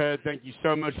 Copperhead. Thank you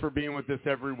so much for being with us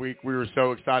every week. We were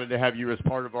so excited to have you as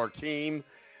part of our team.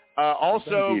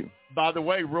 Also, by the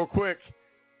way, real quick,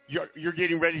 you're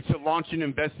getting ready to launch an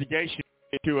investigation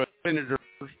into a senator.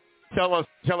 Tell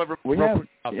everyone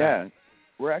about that.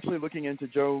 We're actually looking into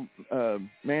Joe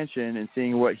Manchin and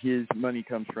seeing what his money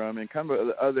comes from and kind of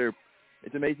other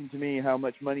it's amazing to me how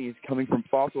much money is coming from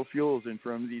fossil fuels and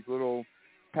from these little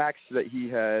PACs that he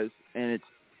has, and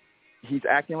he's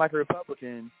acting like a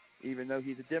Republican even though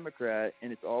he's a Democrat,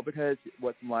 and it's all because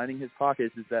what's lining his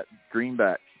pockets is that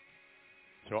greenback.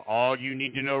 So All You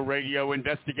Need to Know Radio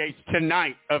investigates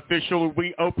tonight. Officially,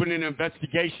 we open an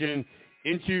investigation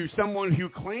into someone who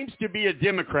claims to be a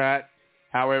Democrat.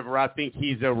 However, I think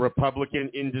he's a Republican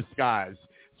in disguise.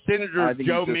 Senator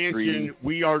Joe Manchin,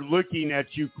 we are looking at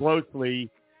you closely.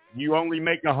 You only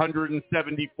make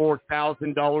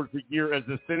 $174,000 a year as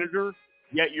a senator,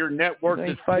 yet your net worth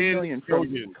is $10 million.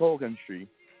 Coal country.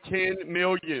 $10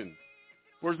 million.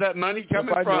 Where's that money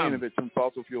coming from? $5 million of it's from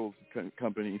fossil fuels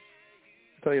companies.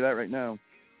 I'll tell you that right now.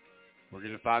 We're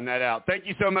going to find that out. Thank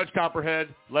you so much, Copperhead.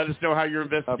 Let us know how your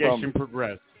investigation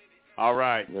progressed. All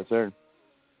right. Yes, sir.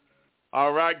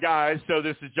 All right, guys. So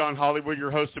this is John Hollywood,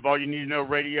 your host of All You Need to Know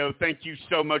Radio. Thank you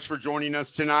so much for joining us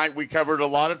tonight. We covered a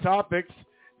lot of topics.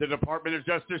 The Department of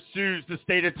Justice sues the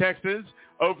state of Texas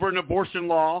over an abortion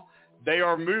law. They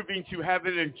are moving to have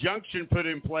an injunction put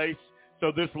in place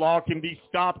so this law can be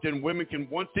stopped and women can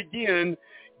once again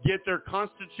get their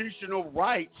constitutional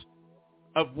right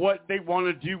of what they want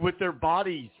to do with their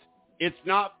bodies. It's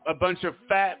not a bunch of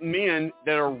fat men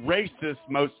that are racist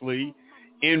mostly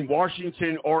in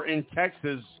Washington or in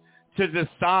Texas to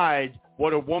decide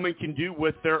what a woman can do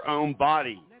with their own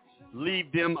body.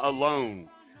 Leave them alone.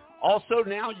 Also,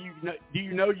 now, do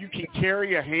you know you can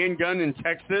carry a handgun in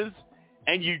Texas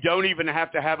and you don't even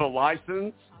have to have a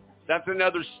license? That's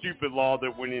another stupid law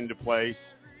that went into place.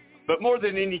 But more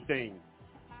than anything,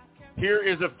 here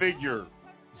is a figure.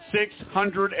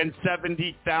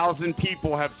 670,000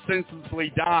 people have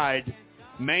senselessly died,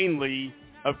 mainly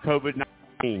of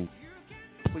COVID-19.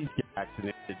 Please get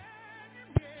vaccinated.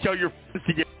 Tell your friends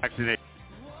to get vaccinated.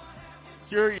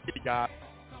 Seriously, guys,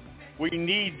 we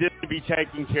need this to be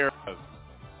taken care of.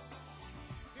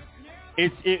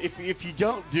 If you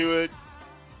don't do it,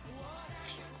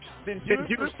 then do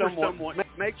it for someone.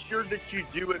 Make sure that you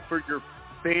do it for your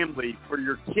family, for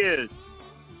your kids.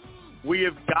 We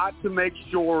have got to make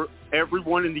sure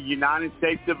everyone in the United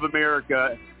States of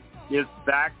America is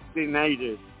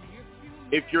vaccinated.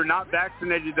 If you're not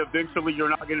vaccinated, eventually you're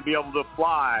not going to be able to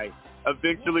fly.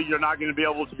 Eventually you're not going to be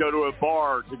able to go to a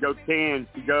bar, to go cans,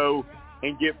 to go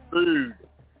and get food.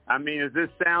 I mean, is this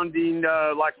sounding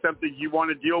like something you want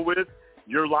to deal with?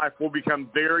 Your life will become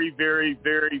very, very,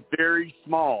 very, very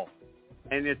small,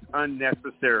 and it's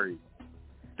unnecessary.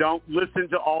 Don't listen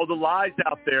to all the lies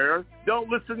out there. Don't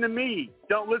listen to me.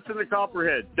 Don't listen to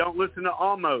Copperhead. Don't listen to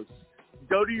Almost.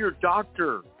 Go to your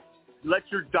doctor. Let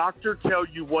your doctor tell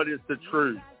you what is the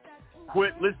truth.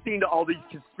 Quit listening to all these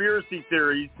conspiracy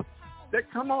theories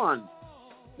that, come on,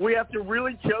 we have to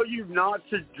really tell you not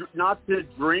to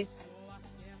drink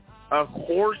a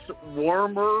horse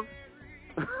warmer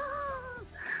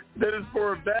that is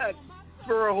for a vet. It's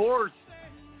for a horse.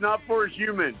 It's not for a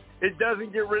human. It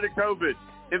doesn't get rid of COVID.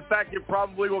 In fact, it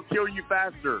probably will kill you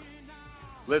faster.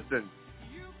 Listen,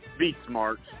 be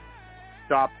smart.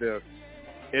 Stop this.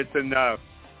 It's enough.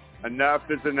 Enough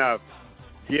is enough.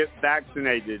 Get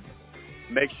vaccinated.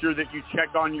 Make sure that you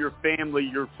check on your family,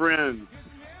 your friends.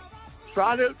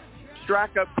 Try to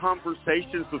strike up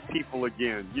conversations with people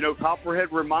again. You know,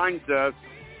 Copperhead reminds us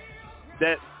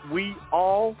that we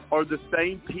all are the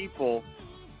same people.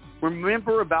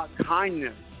 Remember about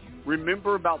kindness.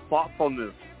 Remember about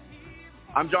thoughtfulness.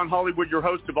 I'm John Hollywood, your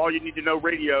host of All You Need to Know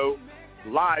Radio,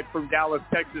 live from Dallas,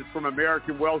 Texas, from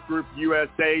American Wealth Group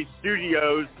USA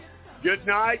Studios. Good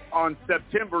night on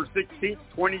September 16th,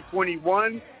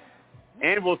 2021,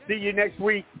 and we'll see you next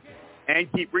week.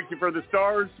 And keep reaching for the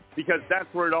stars, because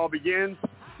that's where it all begins.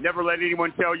 Never let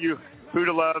anyone tell you who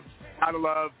to love,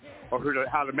 or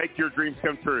how to make your dreams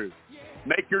come true.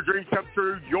 Make your dreams come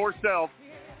true yourself.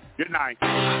 Good night.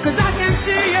 'Cause I can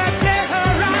see you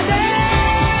terrorizing.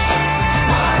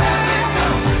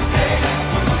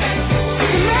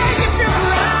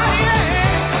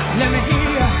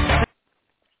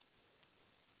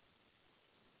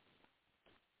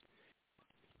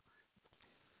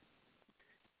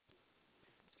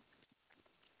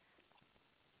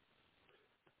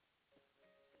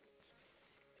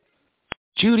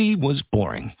 Judy was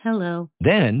boring. Hello.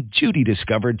 Then Judy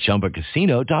discovered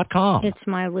ChumbaCasino.com. It's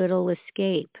my little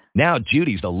escape. Now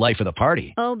Judy's the life of the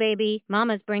party. Oh, baby,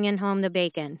 mama's bringing home the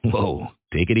bacon. Whoa,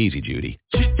 take it easy, Judy.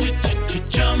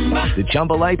 The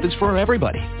Chumba life is for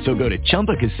everybody. So go to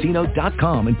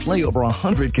ChumbaCasino.com and play over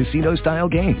 100 casino-style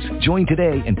games. Join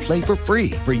today and play for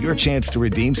free for your chance to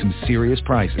redeem some serious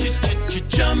prizes.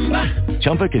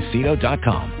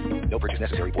 ChumbaCasino.com. No purchase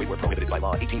necessary. Void where prohibited by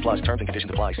law. 18+ terms and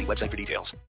conditions apply. See website for details.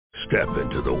 Step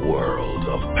into the world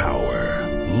of power,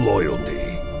 loyalty,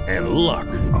 and luck.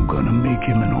 I'm gonna make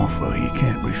him an offer he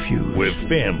can't refuse. With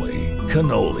family,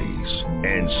 cannolis,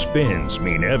 and spins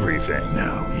mean everything.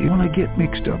 Now, you wanna get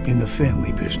mixed up in the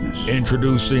family business.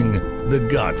 Introducing The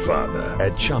Godfather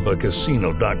at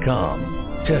ChumbaCasino.com.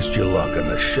 Test your luck in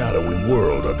the shadowy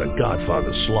world of The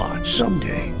Godfather slot.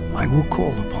 Someday, I will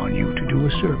call upon you to do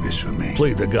a service for me.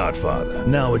 Play The Godfather,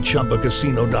 now at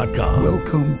ChumbaCasino.com.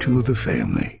 Welcome to the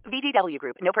family. VGW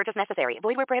Group. No purchase necessary.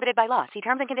 Void where prohibited by law. See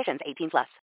terms and conditions. 18+.